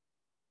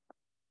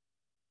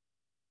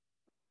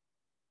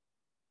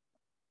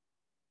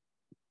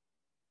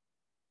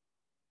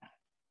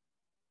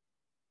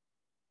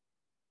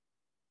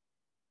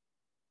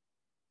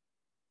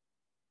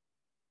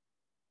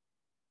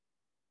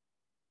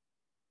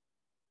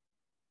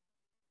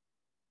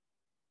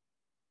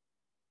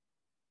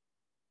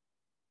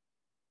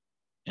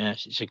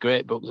 Yes, it's a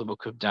great book, the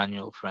book of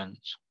Daniel,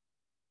 friends.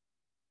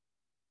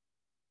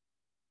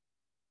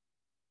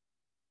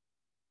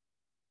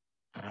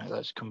 All right,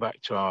 let's come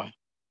back to our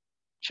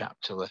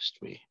chapter lest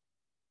we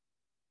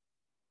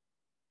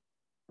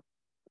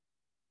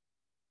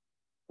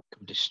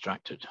become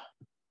distracted.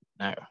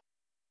 Now,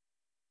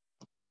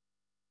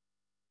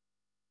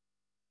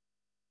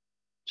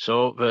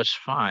 so verse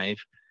 5,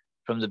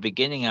 from the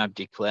beginning I've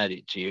declared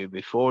it to you,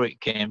 before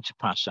it came to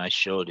pass I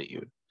showed it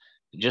you.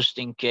 Just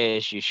in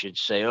case you should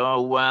say,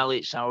 oh, well,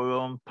 it's our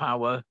own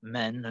power,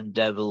 men and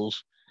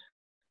devils.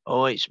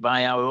 Oh, it's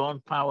by our own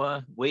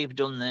power, we've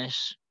done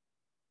this.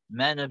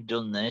 Men have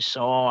done this.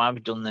 Oh,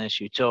 I've done this.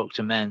 You talk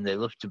to men, they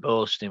love to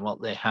boast in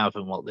what they have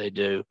and what they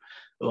do.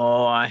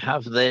 Oh, I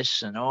have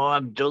this, and oh,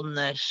 I've done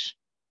this.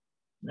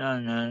 No,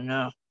 no,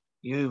 no.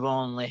 You've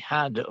only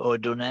had or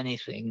done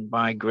anything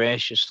by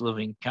gracious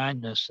loving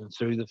kindness and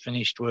through the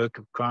finished work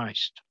of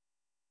Christ.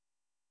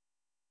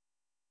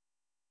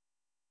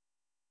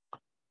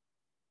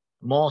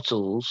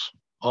 Mortals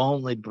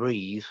only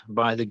breathe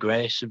by the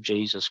grace of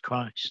Jesus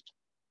Christ.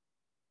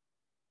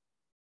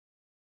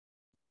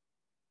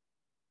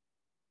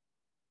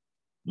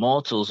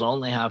 Mortals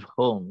only have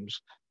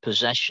homes,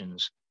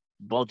 possessions,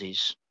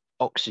 bodies,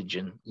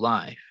 oxygen,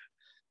 life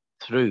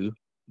through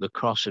the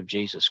cross of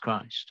Jesus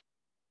Christ,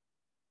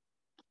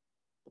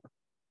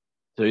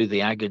 through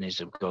the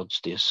agonies of God's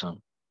dear Son.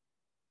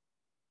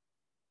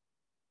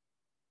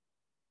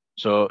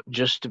 So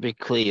just to be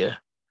clear,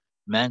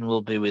 men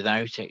will be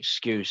without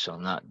excuse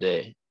on that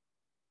day.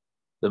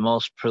 The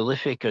most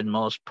prolific and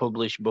most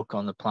published book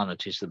on the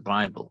planet is the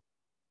Bible.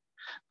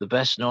 The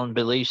best known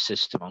belief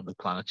system on the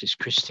planet is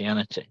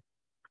Christianity.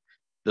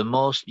 The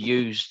most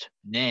used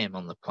name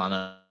on the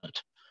planet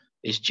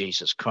is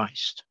Jesus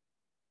Christ.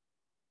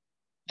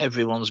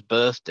 Everyone's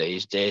birthday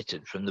is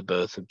dated from the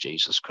birth of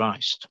Jesus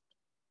Christ.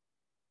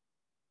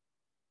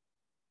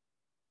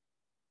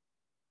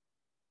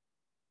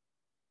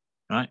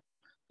 Right?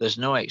 There's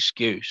no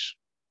excuse.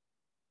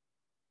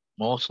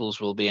 Mortals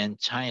will be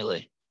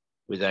entirely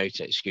without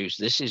excuse.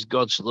 This is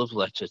God's love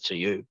letter to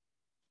you.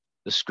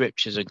 The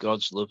scriptures are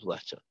God's love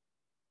letter.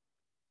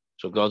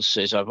 So God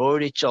says, I've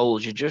already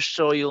told you, just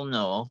so you'll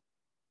know,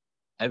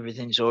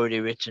 everything's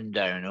already written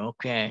down,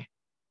 okay?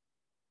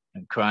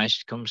 And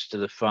Christ comes to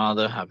the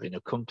Father, having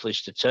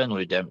accomplished eternal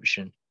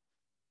redemption,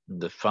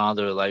 The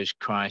Father allows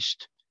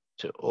Christ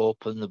to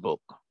open the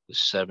book, the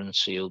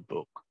seven-sealed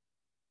book.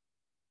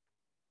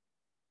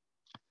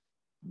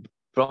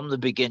 From the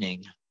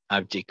beginning,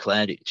 I've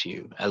declared it to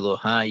you.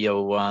 Elohaim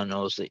Yahovah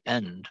knows the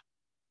end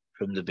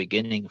from the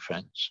beginning,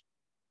 friends.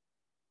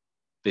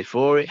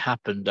 Before it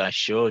happened, I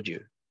showed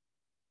you.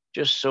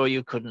 Just so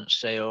you couldn't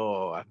say,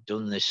 oh, I've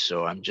done this,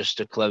 so I'm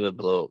just a clever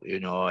bloke, you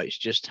know, it's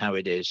just how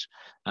it is.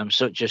 I'm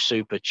such a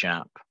super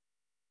chap.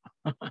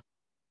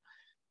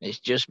 It's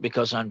just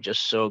because I'm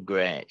just so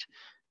great.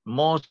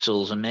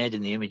 Mortals are made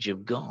in the image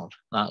of God.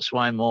 That's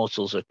why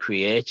mortals are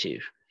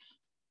creative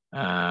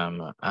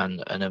and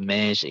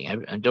amazing.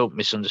 And don't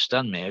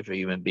misunderstand me, every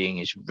human being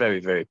is very,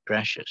 very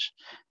precious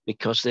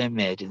because they're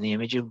made in the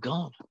image of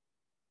God.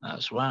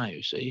 That's why,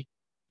 you see.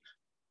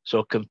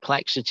 So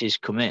complexities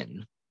come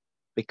in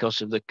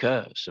because of the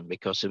curse and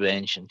because of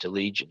ancient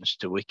allegiance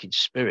to wicked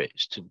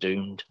spirits, to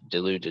doomed,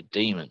 deluded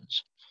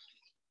demons.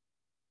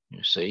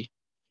 You see,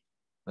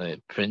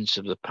 the prince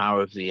of the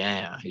power of the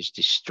air is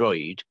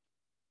destroyed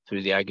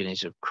through the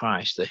agonies of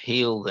Christ.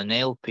 The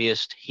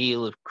nail-pierced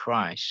heel of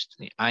Christ,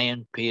 the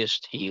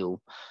iron-pierced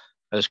heel,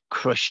 has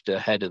crushed the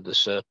head of the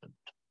serpent.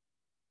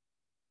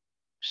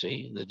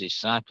 See, the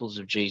disciples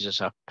of Jesus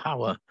have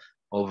power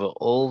over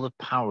all the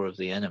power of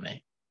the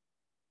enemy.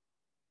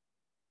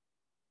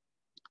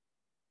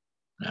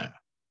 Now,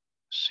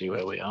 see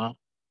where we are.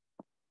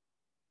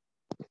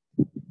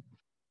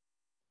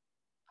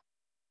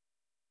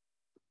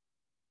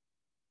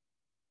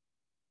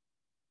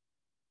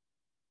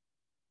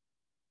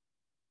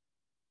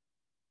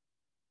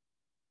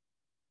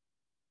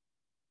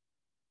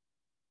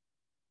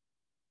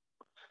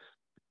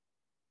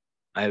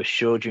 I have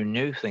showed you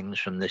new things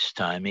from this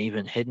time,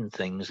 even hidden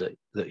things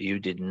that you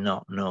did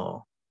not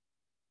know.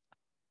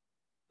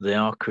 They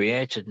are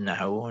created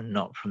now and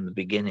not from the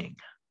beginning,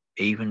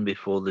 even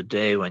before the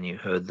day when you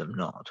heard them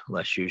not,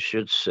 lest you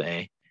should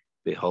say,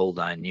 behold,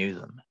 I knew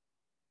them.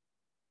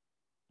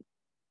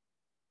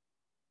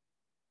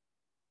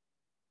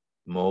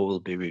 More will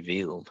be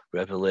revealed,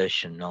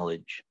 revelation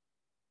knowledge.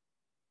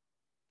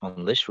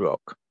 On this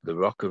rock, the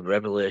rock of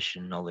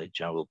revelation knowledge,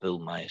 I will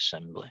build my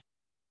assembly,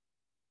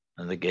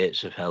 and the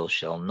gates of hell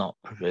shall not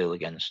prevail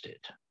against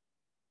it.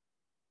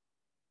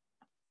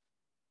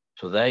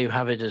 So there you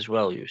have it as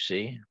well, you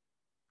see.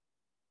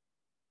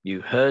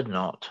 You heard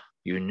not,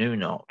 you knew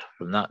not,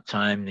 from that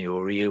time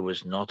your ear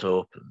was not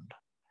opened,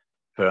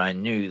 for I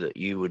knew that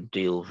you would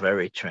deal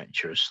very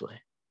treacherously,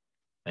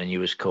 and you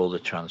was called a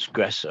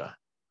transgressor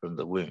from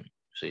the womb.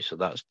 See, so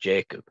that's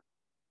Jacob,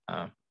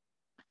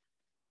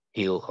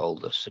 heel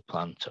holder,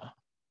 supplanter,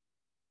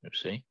 you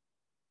see.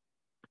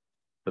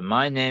 For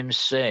my name's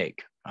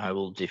sake, I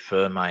will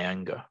defer my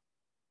anger,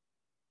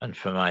 and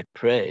for my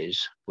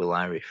praise will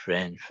I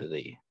refrain for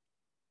thee,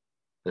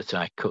 that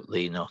I cut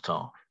thee not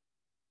off.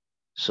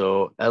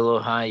 So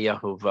Elohaim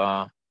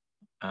Yahovah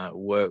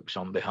works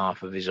on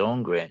behalf of his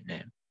own great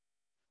name.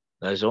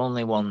 There's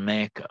only one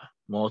maker.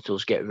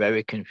 Mortals get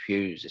very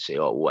confused. They say,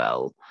 oh,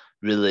 well,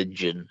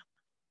 religion.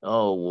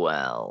 Oh,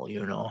 well,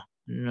 you know.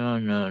 No,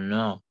 no,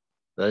 no.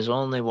 There's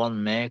only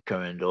one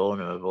maker and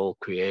owner of all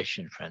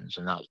creation, friends,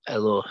 and that's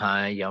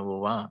Elohaim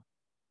Yahovah.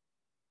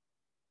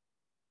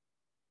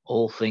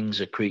 All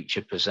things are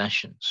creature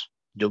possessions,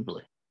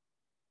 doubly.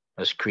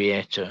 As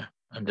creator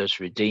and as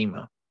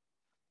redeemer,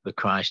 the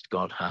Christ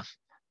God hath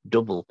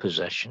double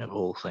possession of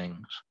all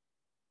things.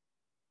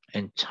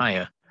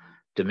 Entire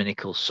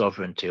dominical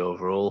sovereignty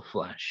over all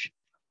flesh,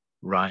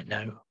 right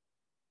now.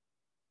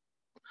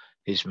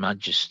 His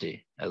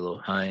Majesty,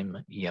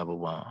 Elohaim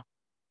Yahovah,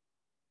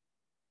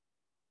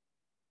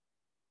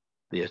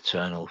 the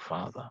Eternal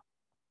Father.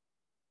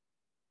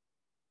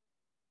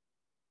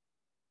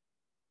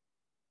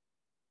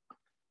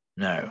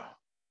 Now,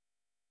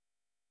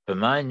 for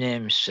my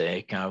name's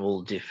sake, I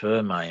will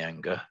defer my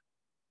anger.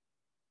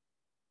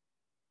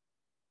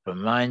 For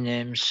my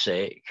name's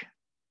sake,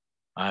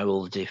 I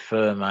will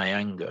defer my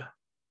anger.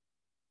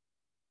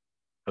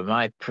 For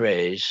my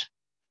praise,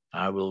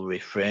 I will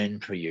refrain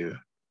for you,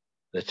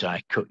 that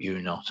I cut you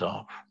not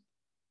off.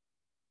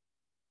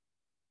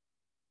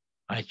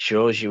 I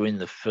chose you in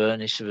the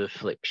furnace of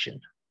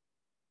affliction,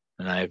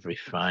 and I have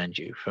refined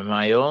you. For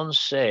my own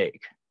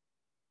sake,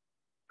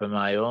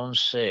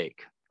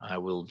 I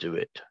will do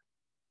it.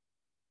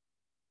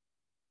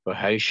 For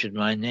how should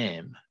my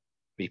name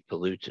be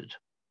polluted?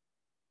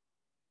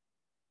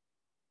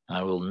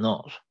 I will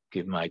not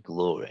give my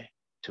glory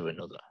to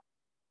another.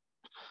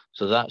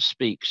 So that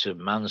speaks of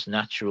man's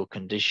natural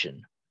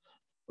condition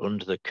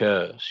under the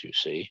curse, you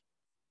see.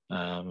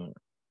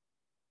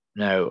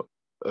 Now,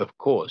 of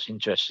course,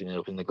 interestingly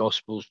enough, in the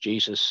Gospels,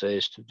 Jesus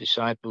says to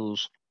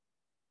disciples,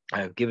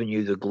 I have given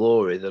you the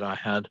glory that I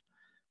had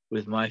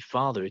with my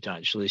Father. It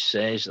actually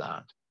says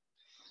that.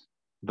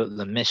 But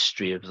the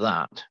mystery of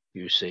that,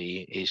 you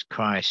see, is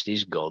Christ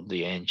is God,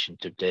 the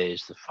Ancient of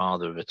Days, the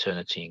Father of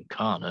eternity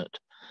incarnate,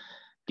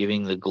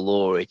 giving the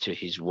glory to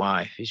his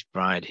wife, his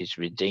bride, his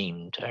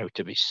redeemed, out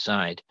of his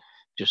side,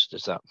 just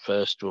as that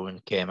first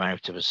woman came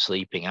out of a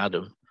sleeping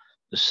Adam,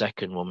 the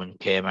second woman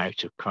came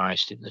out of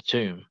Christ in the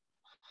tomb.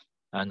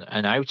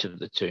 and out of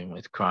the tomb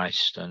with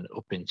Christ and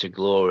up into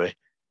glory,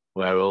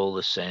 where all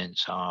the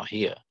saints are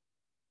here,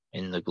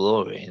 in the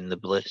glory, in the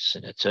bliss,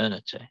 in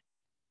eternity.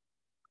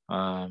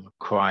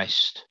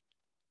 Christ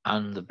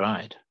and the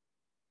bride.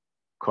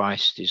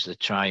 Christ is the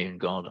triune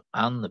God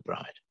and the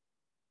bride.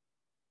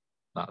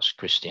 That's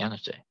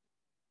Christianity.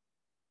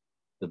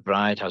 The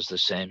bride has the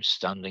same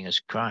standing as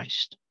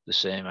Christ, the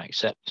same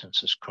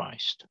acceptance as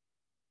Christ.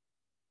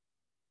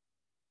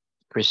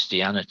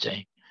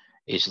 Christianity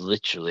is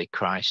literally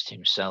Christ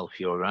himself,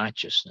 your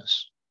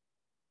righteousness.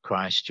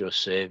 Christ your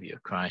Saviour,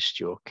 Christ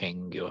your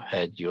King, your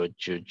head, your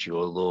judge,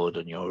 your Lord,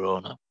 and your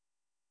owner.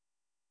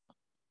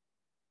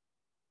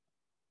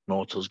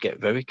 Mortals get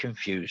very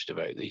confused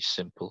about these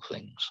simple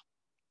things.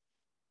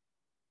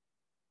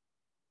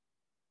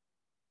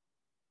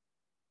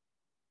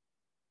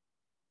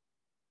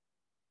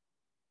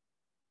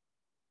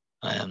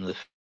 I am the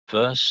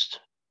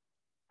first,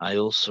 I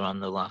also am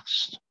the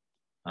last.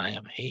 I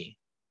am He.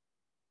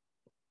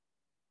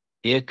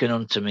 Hearken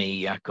unto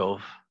me,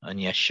 Yaakov and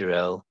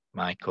Yeshuel,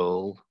 my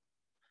called.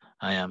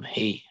 I am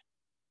He.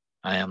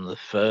 I am the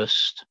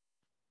first,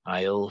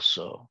 I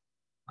also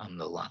am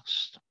the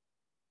last.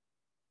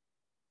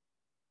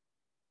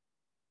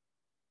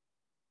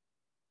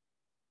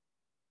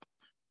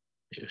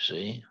 You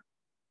see?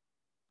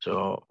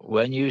 So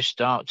when you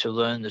start to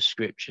learn the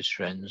scriptures,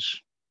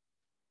 friends,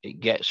 it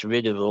gets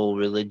rid of all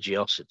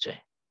religiosity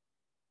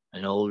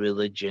and all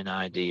religion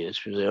ideas.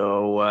 We say,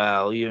 oh,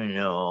 well, you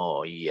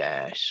know,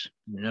 yes.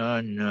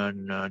 No, no,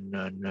 no,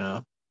 no,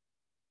 no.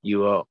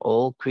 You are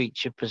all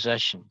creature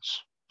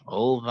possessions,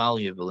 all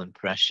valuable and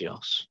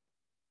precious.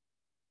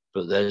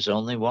 But there's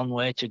only one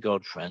way to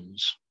God,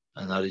 friends,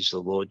 and that is the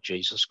Lord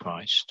Jesus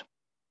Christ.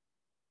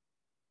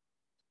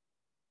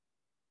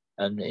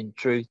 And in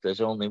truth,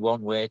 there's only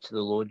one way to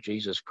the Lord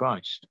Jesus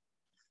Christ,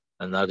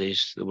 and that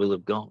is the will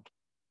of God.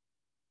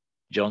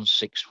 John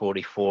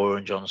 6:44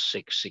 and John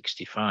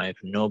 6:65,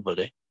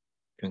 nobody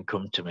can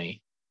come to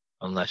me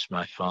unless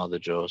my Father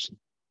draws them.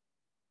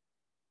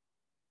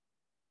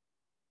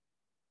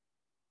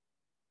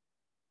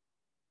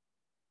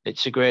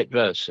 It's a great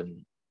verse,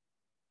 and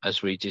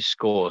as we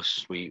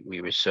discourse, we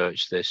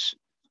research this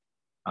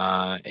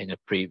in a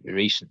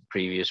recent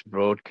previous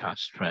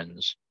broadcast,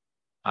 friends.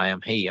 I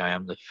am He, I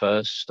am the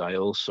first, I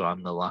also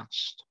am the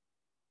last.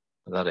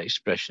 That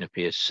expression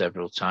appears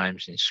several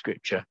times in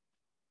Scripture.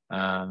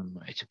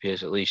 It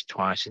appears at least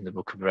twice in the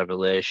book of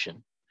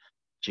Revelation.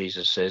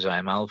 Jesus says, I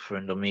am Alpha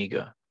and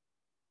Omega,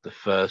 the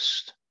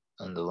first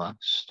and the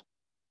last.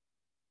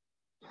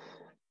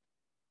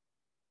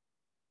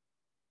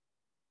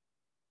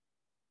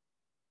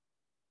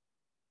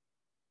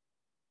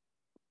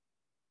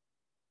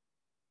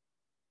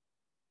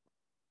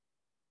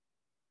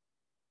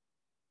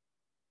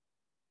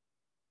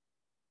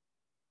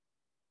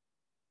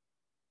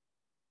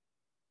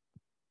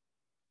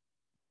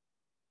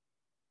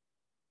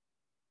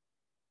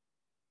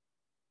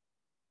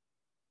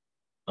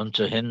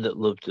 Unto him that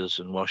loved us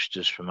and washed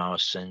us from our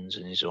sins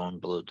in his own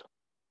blood,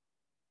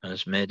 and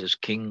has made us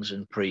kings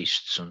and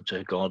priests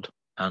unto God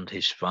and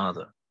his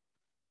Father.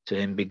 To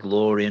him be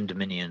glory and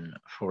dominion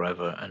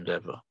forever and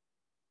ever.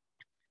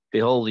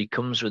 Behold, he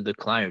comes with the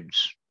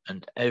clouds,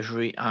 and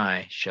every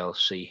eye shall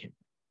see him,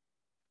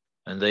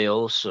 and they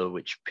also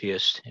which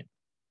pierced him,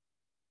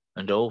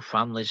 and all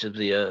families of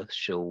the earth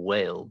shall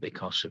wail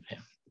because of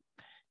him.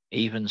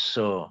 Even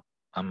so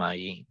am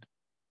I.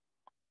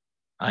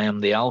 I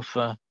am the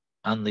Alpha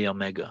and the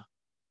Omega,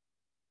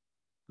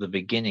 the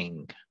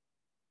beginning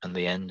and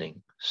the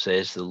ending,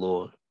 says the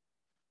Lord,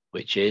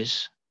 which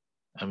is,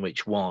 and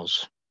which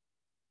was,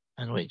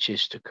 and which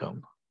is to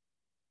come.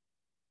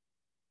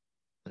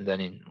 And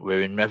then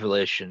we're in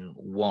Revelation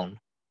 1,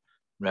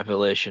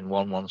 Revelation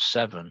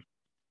 1:17,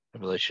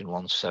 Revelation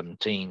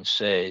 1:17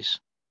 says,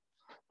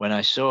 when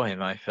I saw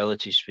him, I fell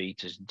at his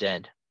feet as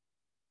dead,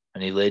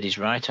 and he laid his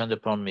right hand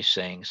upon me,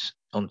 saying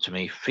unto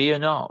me, fear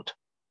not,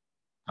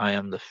 I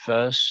am the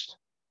first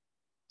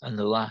and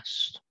the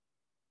last.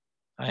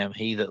 I am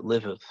he that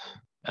liveth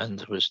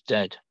and was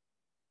dead,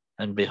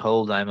 and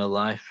behold, I am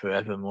alive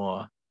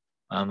forevermore.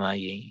 Am I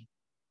ye?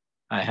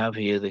 I have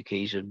here the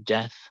keys of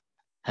death,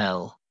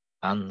 hell,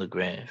 and the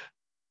grave.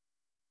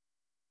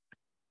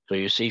 So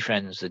you see,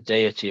 friends, the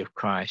deity of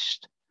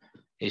Christ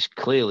is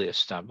clearly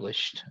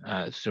established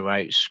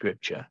throughout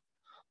Scripture.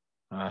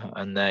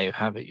 And there you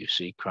have it. You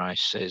see,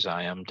 Christ says,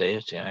 I am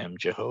deity, I am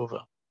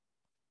Jehovah.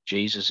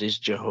 Jesus is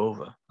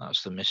Jehovah.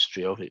 That's the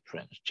mystery of it,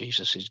 friends.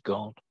 Jesus is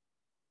God.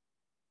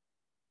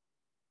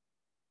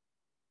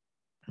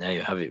 There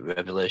you have it,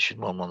 Revelation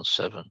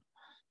 1:17.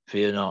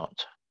 Fear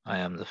not, I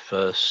am the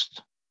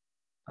first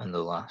and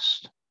the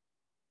last.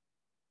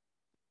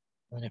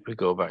 And if we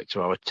go back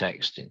to our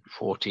text in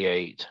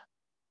 48:12,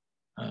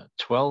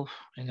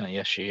 in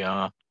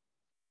Yeshua,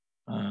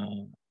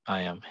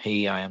 I am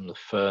he, I am the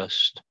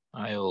first,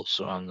 I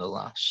also am the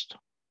last.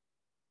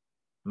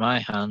 My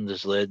hand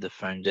has laid the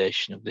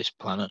foundation of this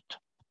planet.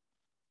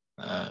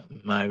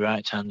 My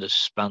right hand has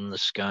spanned the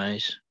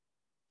skies.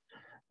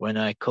 When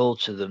I call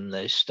to them,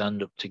 they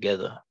stand up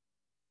together.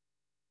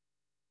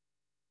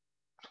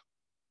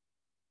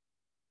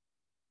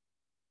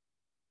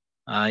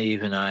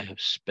 even I have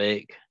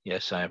spake,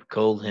 yes, I have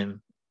called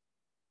him,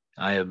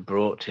 I have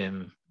brought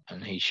him,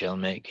 and he shall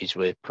make his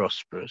way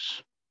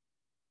prosperous.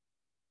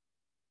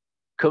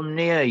 Come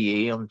near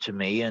ye unto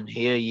me, and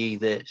hear ye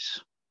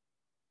this.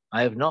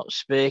 I have not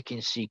spake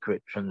in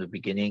secret from the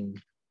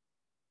beginning,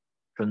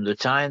 from the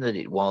time that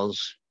it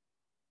was,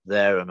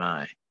 there am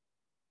I.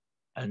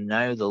 And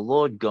now the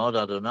Lord God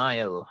Adonai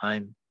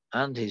Elohaim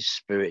and his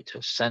Spirit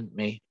has sent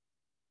me.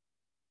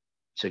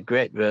 It's a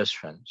great verse,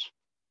 friends.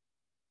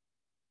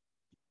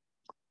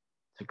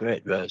 It's a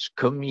great verse.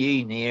 Come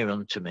ye near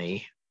unto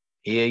me,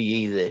 hear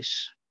ye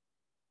this.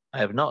 I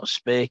have not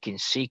spake in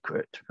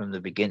secret from the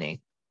beginning,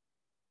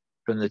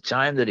 from the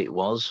time that it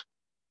was,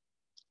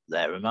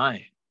 there am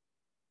I.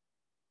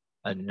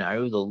 And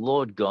now the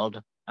Lord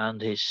God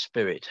and his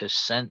Spirit has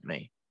sent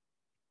me.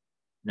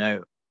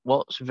 Now,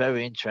 what's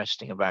very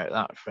interesting about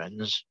that,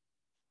 friends,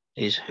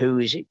 is who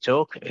is it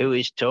talking? Who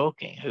is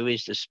talking? Who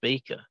is the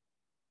speaker?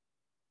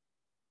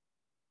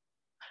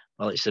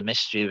 Well, it's the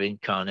mystery of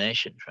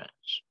incarnation,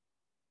 friends.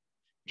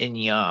 In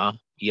Yah,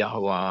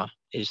 Yahovah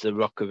is the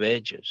rock of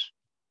ages.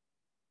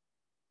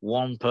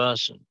 One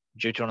person.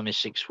 Deuteronomy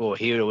 6:4,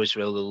 hear, O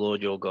Israel, the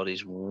Lord your God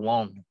is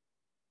one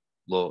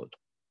Lord.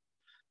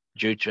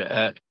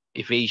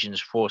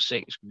 Ephesians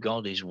 4:6,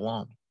 God is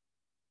one.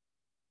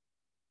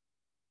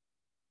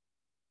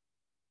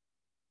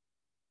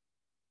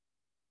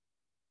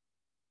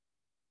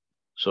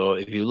 So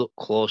if you look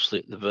closely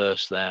at the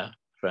verse there,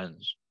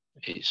 friends,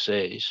 it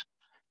says,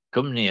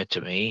 come near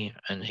to me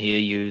and hear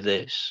you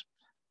this.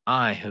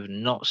 I have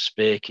not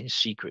spake in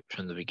secret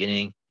from the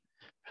beginning,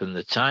 from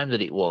the time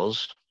that it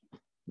was,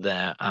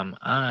 there am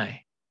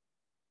I.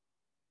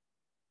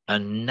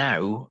 And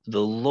now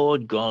the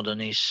Lord God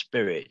and his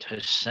Spirit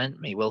has sent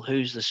me. Well,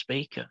 who's the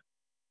speaker?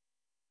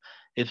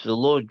 If the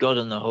Lord God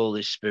and the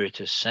Holy Spirit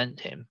has sent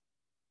him,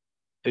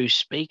 who's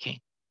speaking?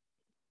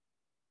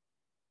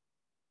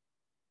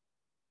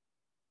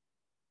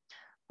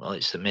 Well,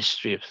 it's the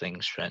mystery of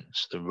things,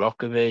 friends. The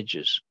rock of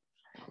ages.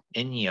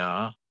 In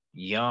Yah,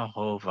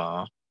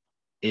 Yahovah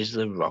is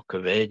the rock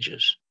of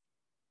ages.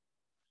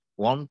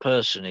 One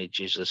personage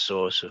is the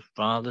source of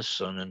Father,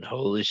 Son, and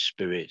Holy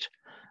Spirit,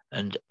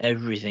 and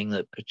everything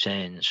that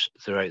pertains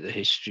throughout the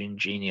history and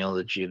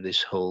genealogy of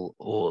this whole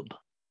orb.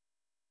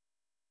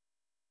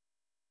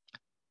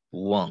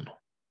 One.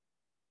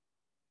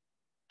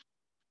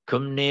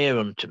 Come near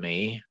unto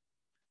me,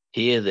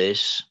 hear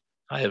this.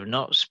 I have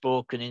not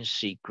spoken in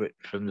secret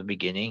from the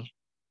beginning.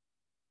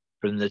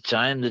 From the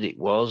time that it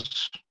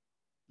was,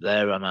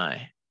 there am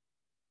I.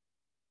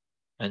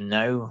 And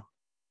now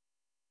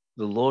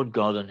the Lord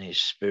God and his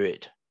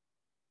Spirit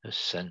has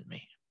sent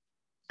me.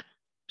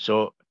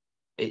 So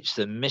it's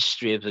the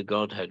mystery of the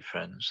Godhead,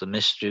 friends, the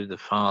mystery of the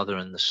Father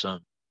and the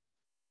Son,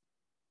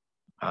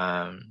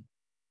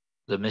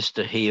 the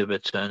mystery of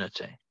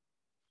eternity,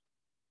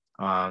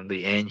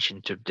 the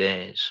Ancient of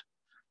Days.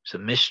 It's the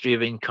mystery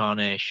of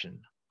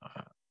incarnation.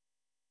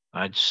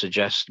 I'd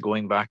suggest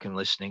going back and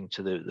listening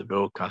to the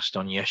broadcast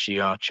on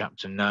Yeshua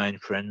chapter 9,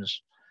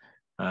 friends,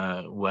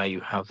 where you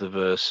have the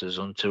verses,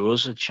 unto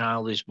us a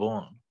child is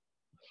born.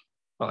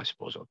 Well, I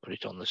suppose I'll put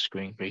it on the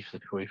screen briefly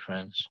for you,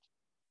 friends.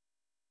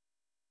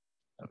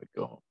 There we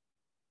go.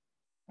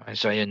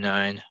 Isaiah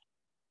 9,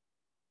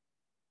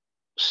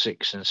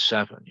 6 and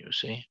 7, you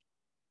see.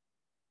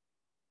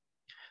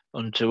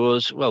 Unto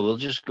us, well, we'll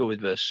just go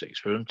with verse 6.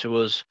 For unto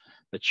us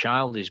a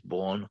child is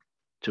born,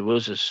 to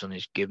us a son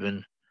is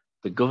given.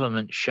 The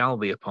government shall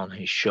be upon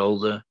his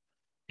shoulder.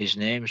 His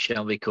name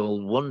shall be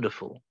called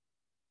Wonderful,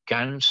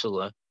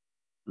 Counselor,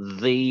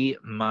 the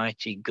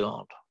Mighty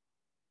God,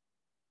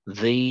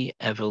 the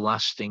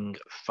Everlasting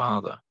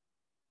Father,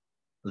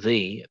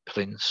 the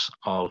Prince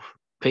of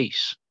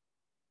Peace.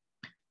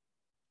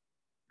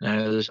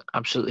 Now, there's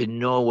absolutely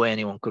no way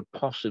anyone could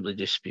possibly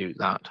dispute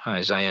that,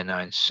 Isaiah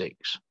 9:6,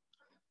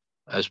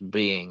 as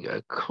being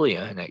a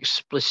clear and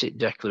explicit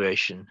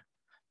declaration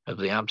of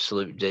the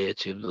absolute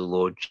deity of the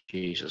Lord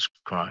Jesus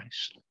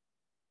Christ.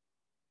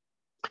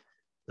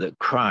 That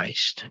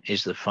Christ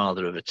is the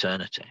Father of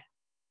eternity.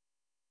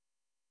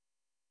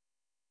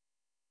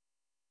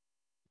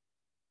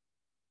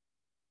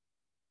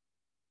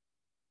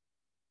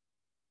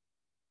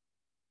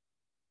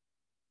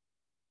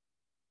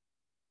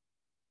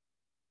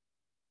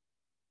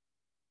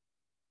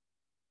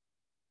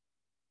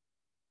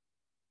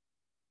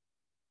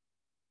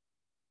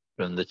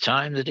 From the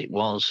time that it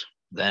was,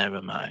 there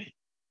am I.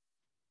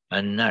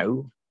 And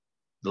now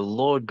the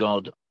Lord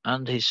God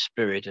and his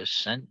Spirit has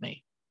sent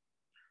me.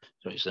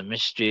 So it's the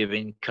mystery of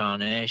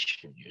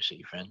incarnation, you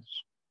see,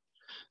 friends.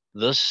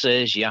 Thus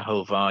says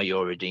Yahovah,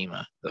 your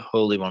Redeemer, the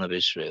Holy One of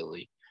Israel,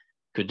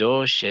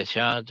 Kadosh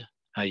Echad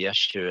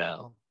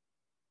HaYashirel.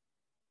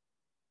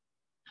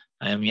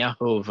 I am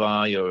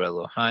Yahovah, your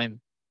Elohaim,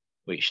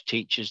 which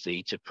teaches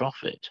thee to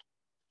profit,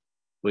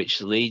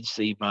 which leads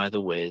thee by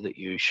the way that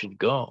you should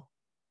go.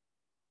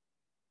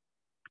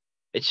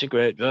 It's a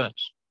great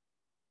verse.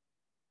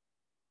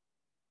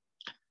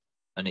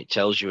 And it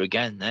tells you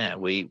again there,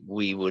 we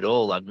would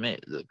all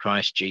admit that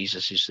Christ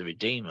Jesus is the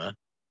Redeemer,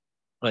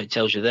 Well, it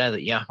tells you there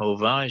that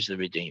Yahovah is the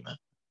Redeemer.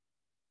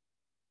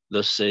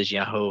 Thus says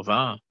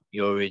Yahovah,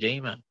 your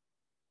Redeemer.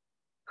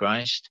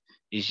 Christ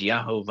is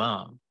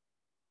Yahovah.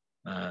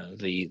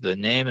 The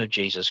name of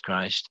Jesus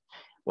Christ,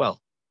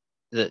 well,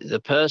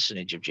 the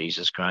personage of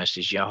Jesus Christ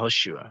is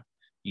Yahushua,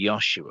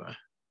 Yoshua.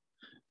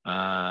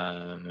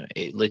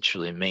 It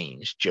literally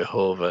means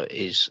Jehovah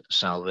is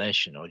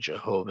salvation, or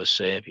Jehovah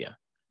Saviour.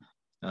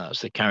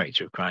 That's the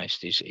character of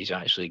Christ. He's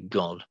actually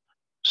God,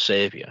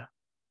 Saviour.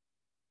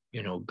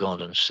 You know,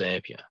 God and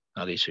Saviour.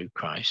 That is who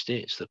Christ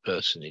is. The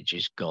personage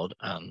is God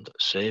and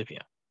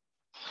Saviour.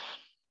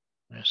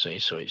 See,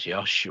 so it's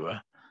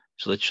Yoshua.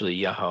 It's literally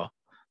Yahweh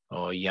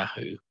or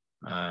Yahu.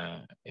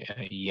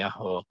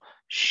 Yahweh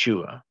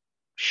Shua.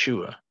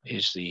 Shua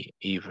is the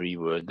Hebrew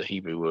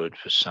word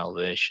for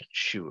salvation.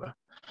 Shua.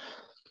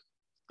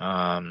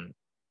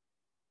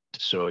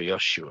 So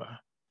Yoshua.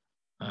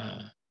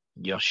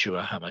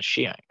 Yoshua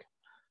HaMashiach.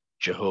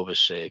 Jehovah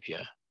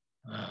Saviour.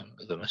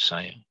 The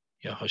Messiah.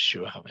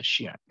 Yahushua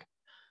HaMashiach.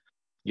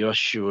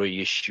 Yoshua,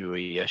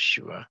 Yeshua,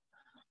 Yeshua.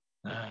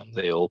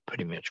 They all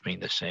pretty much mean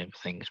the same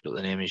things, but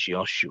the name is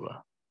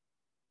Yoshua.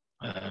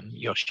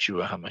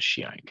 Yoshua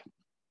HaMashiach.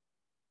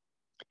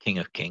 King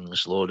of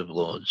Kings, Lord of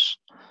Lords.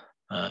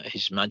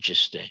 His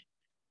Majesty,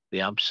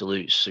 the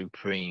absolute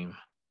supreme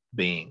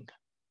being,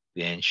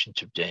 the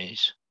Ancient of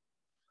Days,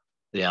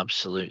 the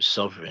absolute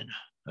sovereign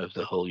of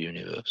the whole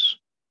universe.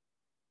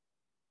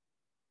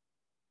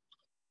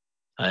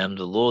 I am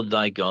the Lord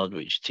thy God,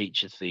 which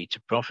teacheth thee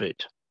to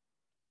profit,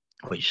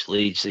 which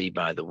leads thee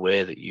by the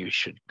way that you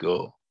should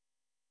go.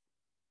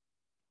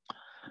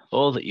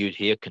 Oh, that you'd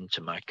hearken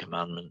to my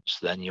commandments,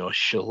 then your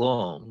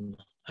shalom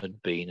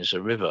had been as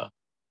a river.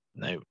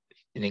 Now,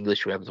 in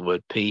English, we have the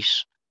word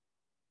peace.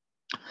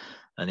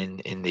 And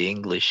in the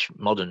English,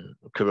 modern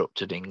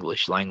corrupted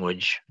English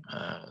language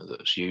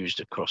that's used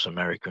across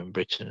America and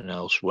Britain and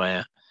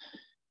elsewhere,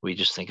 we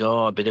just think,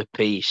 oh, a bit of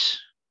peace.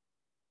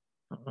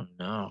 Oh,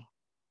 no.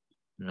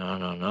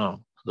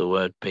 The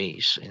word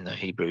peace in the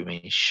Hebrew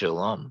means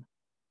shalom.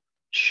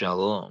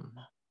 Shalom.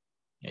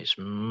 It's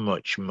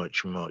much,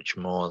 much, much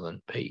more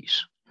than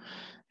peace.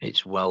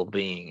 It's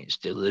well-being, it's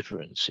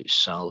deliverance, it's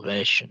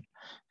salvation.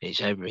 It's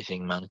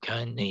everything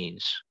mankind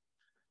needs.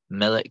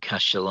 Melech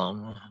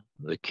HaShalom,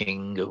 the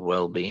King of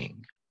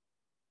well-being.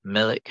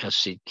 Melech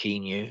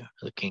HaSidkinu,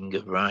 the King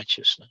of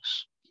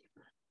righteousness.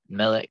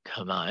 Melech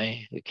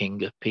Hamai, the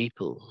King of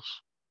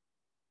peoples.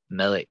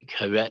 Melech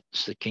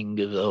Haaretz, the King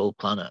of the whole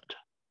planet.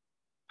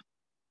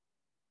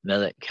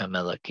 Melech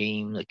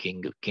HaMelakim, the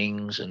King of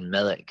kings, and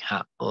Melech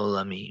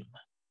HaOlamim,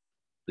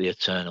 the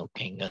eternal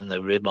King, and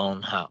the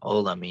Ribbon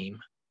HaOlamim,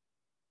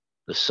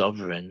 the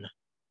sovereign,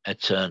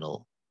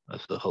 eternal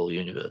of the whole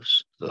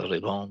universe, the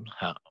Ribbon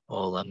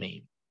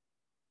HaOlamim.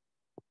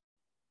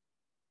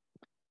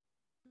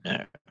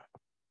 Now,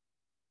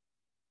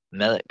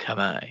 Melech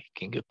Hamai,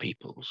 King of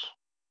peoples.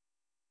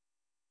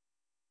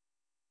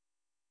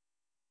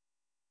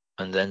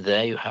 And then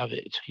there you have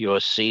it.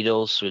 Your seed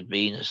also had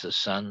been as the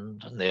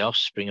sand, and the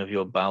offspring of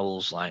your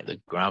bowels like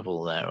the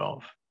gravel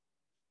thereof.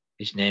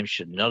 His name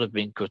should not have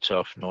been cut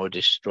off nor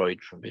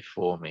destroyed from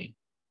before me.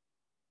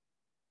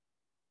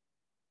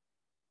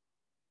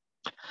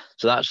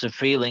 So that's the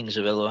feelings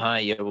of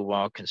Elohaim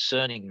Yahovah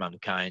concerning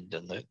mankind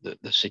and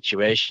the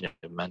situation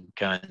of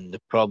mankind,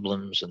 the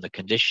problems and the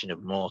condition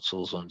of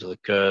mortals under the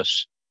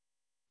curse.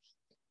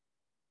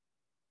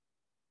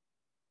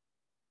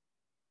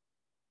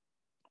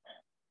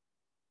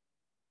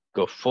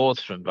 Go forth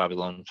from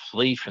Babylon,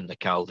 flee from the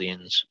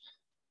Chaldeans.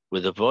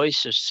 With a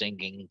voice of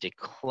singing,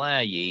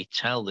 declare ye,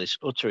 tell this,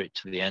 utter it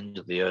to the end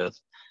of the earth.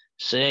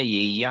 Say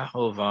ye,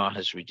 Yahovah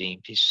has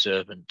redeemed his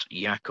servant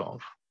Yaakov.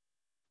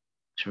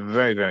 It's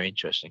very, very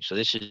interesting. So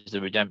this is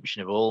the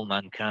redemption of all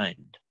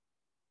mankind.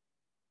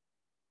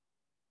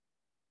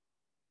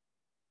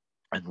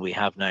 And we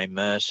have now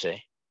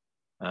mercy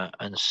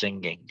and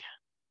singing.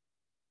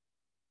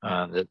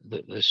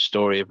 The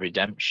story of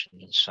redemption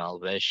and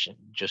salvation,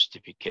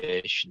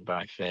 justification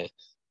by faith.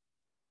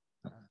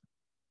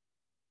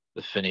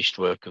 The finished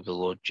work of the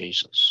Lord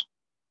Jesus.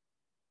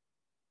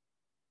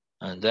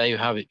 And there you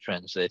have it,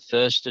 friends. They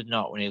thirsted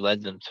not when he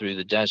led them through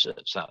the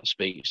deserts. That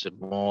speaks of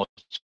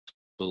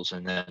mortals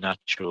in their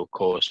natural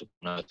course of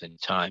earth in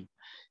time.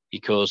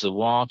 He caused the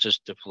waters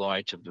to flow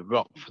out of the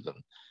rock for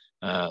them.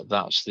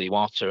 That's the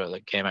water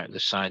that came out of the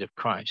side of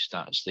Christ.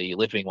 That's the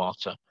living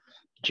water.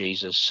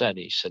 Jesus said,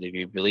 he said, if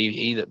you believe,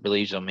 he that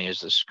believes on me, as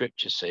the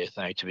scripture saith,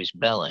 out of his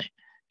belly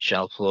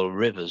shall flow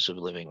rivers of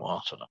living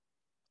water.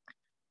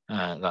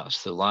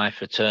 That's the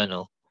life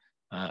eternal.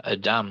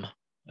 Adam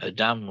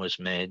was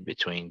made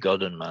between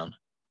God and man.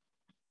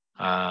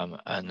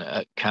 And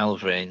at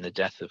Calvary, in the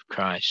death of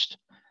Christ,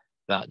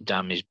 that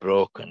dam is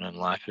broken and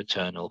life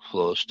eternal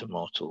flows to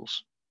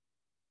mortals.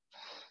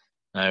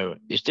 Now,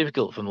 it's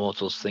difficult for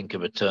mortals to think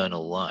of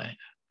eternal life,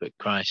 but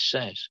Christ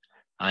says,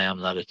 I am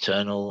that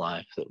eternal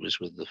life that was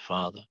with the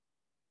Father.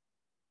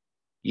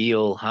 Ye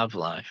all have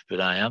life, but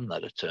I am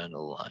that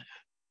eternal life,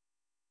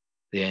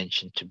 the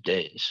Ancient of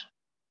Days.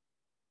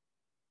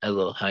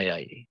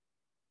 Elohai.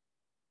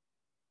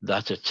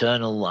 that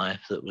eternal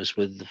life that was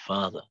with the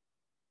Father,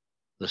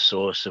 the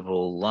source of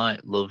all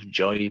light, love,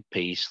 joy,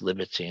 peace,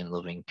 liberty, and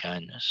loving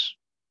kindness.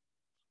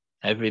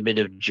 Every bit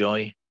of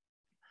joy,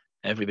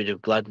 every bit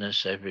of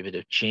gladness, every bit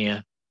of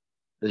cheer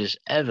that has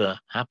ever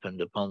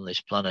happened upon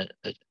this planet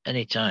at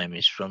any time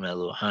is from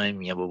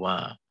Elohaim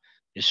Yahovah,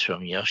 is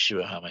from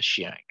Yeshua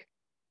HaMashiach,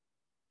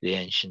 the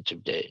Ancient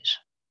of Days.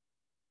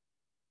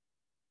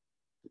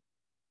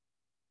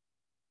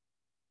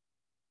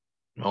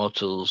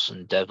 Mortals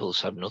and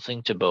devils have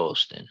nothing to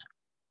boast in.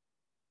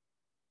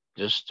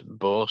 Just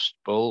boast.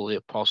 Paul the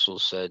Apostle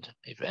said,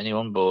 if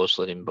anyone boasts,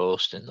 let him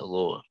boast in the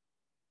Lord.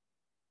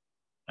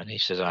 And he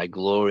says, I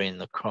glory in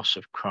the cross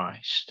of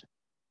Christ.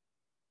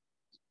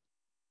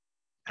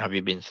 Have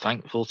you been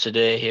thankful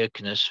today,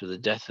 Hyrcanus, for the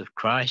death of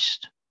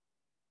Christ?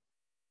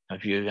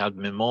 Have you had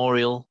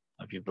memorial?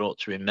 Have you brought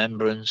to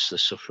remembrance the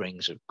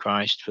sufferings of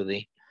Christ for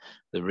thee,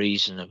 the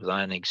reason of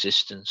thine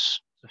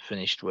existence, the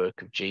finished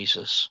work of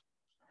Jesus?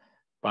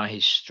 By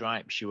his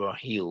stripes you are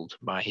healed.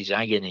 By his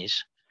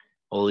agonies,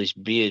 all his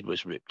beard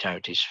was ripped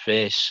out, his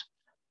face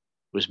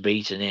was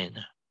beaten in.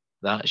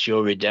 That's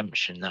your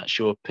redemption, that's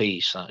your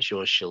peace, that's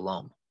your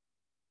shalom.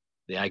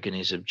 The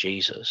agonies of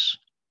Jesus.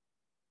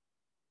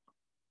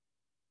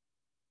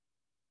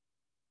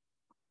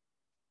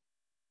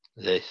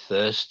 They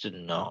thirsted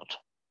not.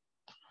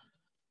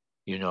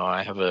 You know,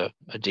 I have a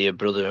dear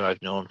brother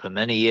I've known for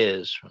many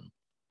years from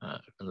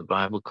the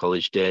Bible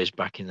college days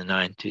back in the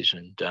 90s.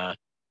 And,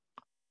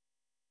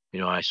 you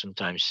know, I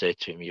sometimes say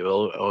to him,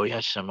 oh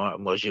yes,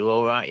 was you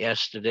all right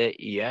yesterday?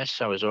 Yes,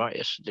 I was all right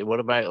yesterday. What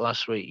about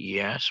last week?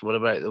 Yes. What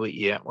about the week?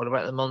 Yeah. What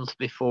about the month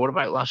before? What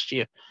about last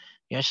year?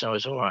 Yes, I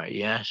was all right.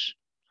 Yes.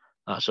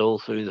 That's all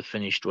through the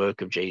finished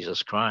work of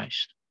Jesus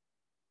Christ.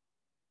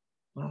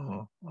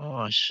 Oh,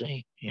 I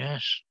see.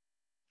 Yes.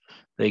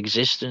 The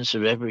existence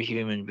of every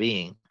human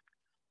being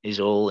is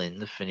all in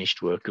the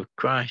finished work of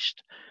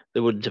Christ.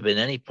 There wouldn't have been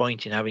any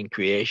point in having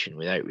creation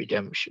without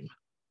redemption.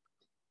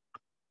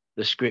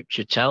 The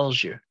scripture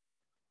tells you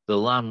the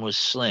Lamb was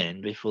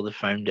slain before the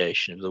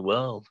foundation of the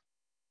world.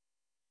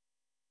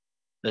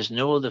 There's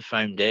no other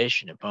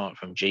foundation apart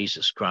from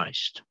Jesus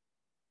Christ.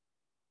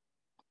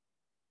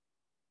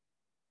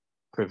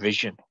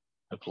 Provision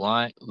of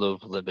light,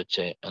 love,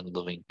 liberty, and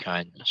loving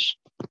kindness.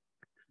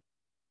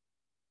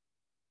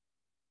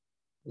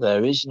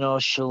 There is no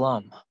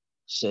shalom,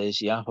 says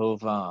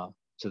Yahovah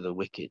to the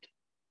wicked.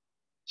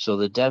 So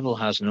the devil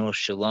has no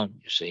shalom,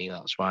 you see.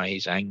 That's why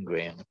he's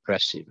angry and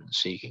oppressive and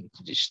seeking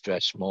to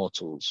distress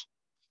mortals.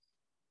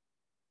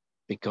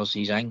 Because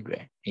he's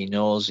angry. He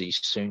knows he's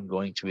soon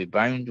going to be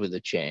bound with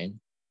a chain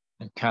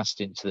and cast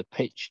into the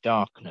pitch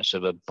darkness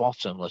of a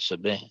bottomless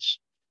abyss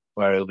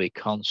where he'll be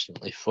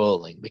constantly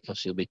falling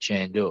because he'll be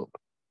chained up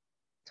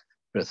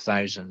for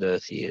 1,000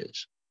 earth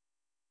years.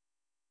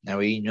 Now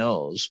he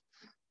knows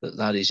that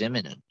that is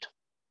imminent,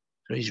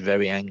 so he's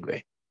very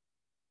angry.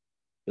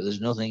 But there's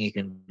nothing he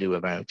can do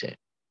about it,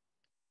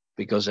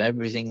 because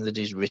everything that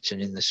is written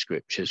in the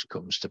scriptures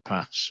comes to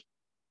pass.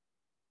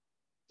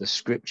 The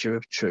scripture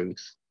of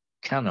truth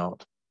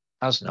cannot,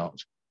 has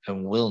not,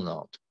 and will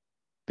not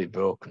be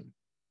broken.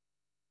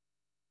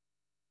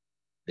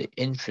 The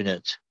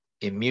infinite,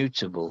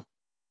 immutable,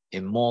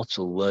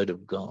 immortal word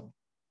of God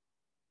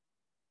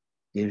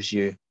gives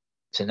you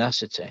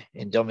tenacity,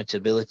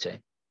 indomitability,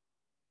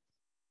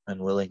 and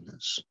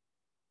willingness.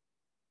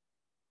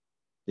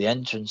 The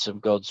entrance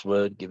of God's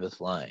word giveth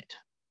light.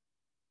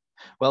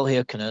 Well,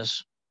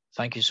 Hyrcanus,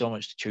 thank you so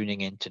much for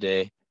tuning in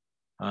today.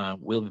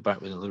 We'll be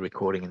back with another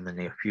recording in the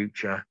near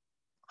future.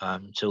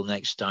 Until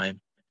next time,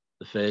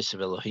 the face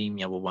of Elohim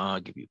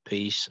Yahovah give you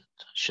peace and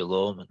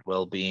shalom and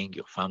well-being,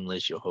 your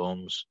families, your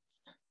homes.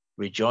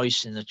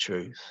 Rejoice in the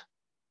truth.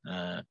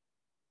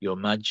 Your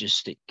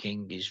majestic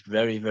King is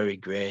very, very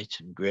great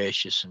and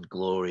gracious and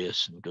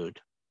glorious and good.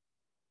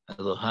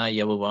 Elohaim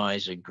Yahovah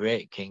is a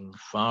great King,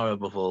 far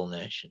above all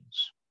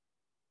nations.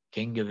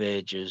 King of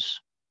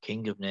ages,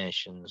 King of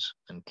nations,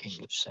 and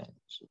King of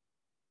saints.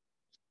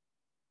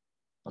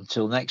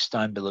 Until next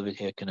time, beloved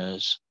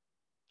Hyrcanus,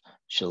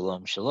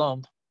 shalom,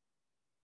 shalom.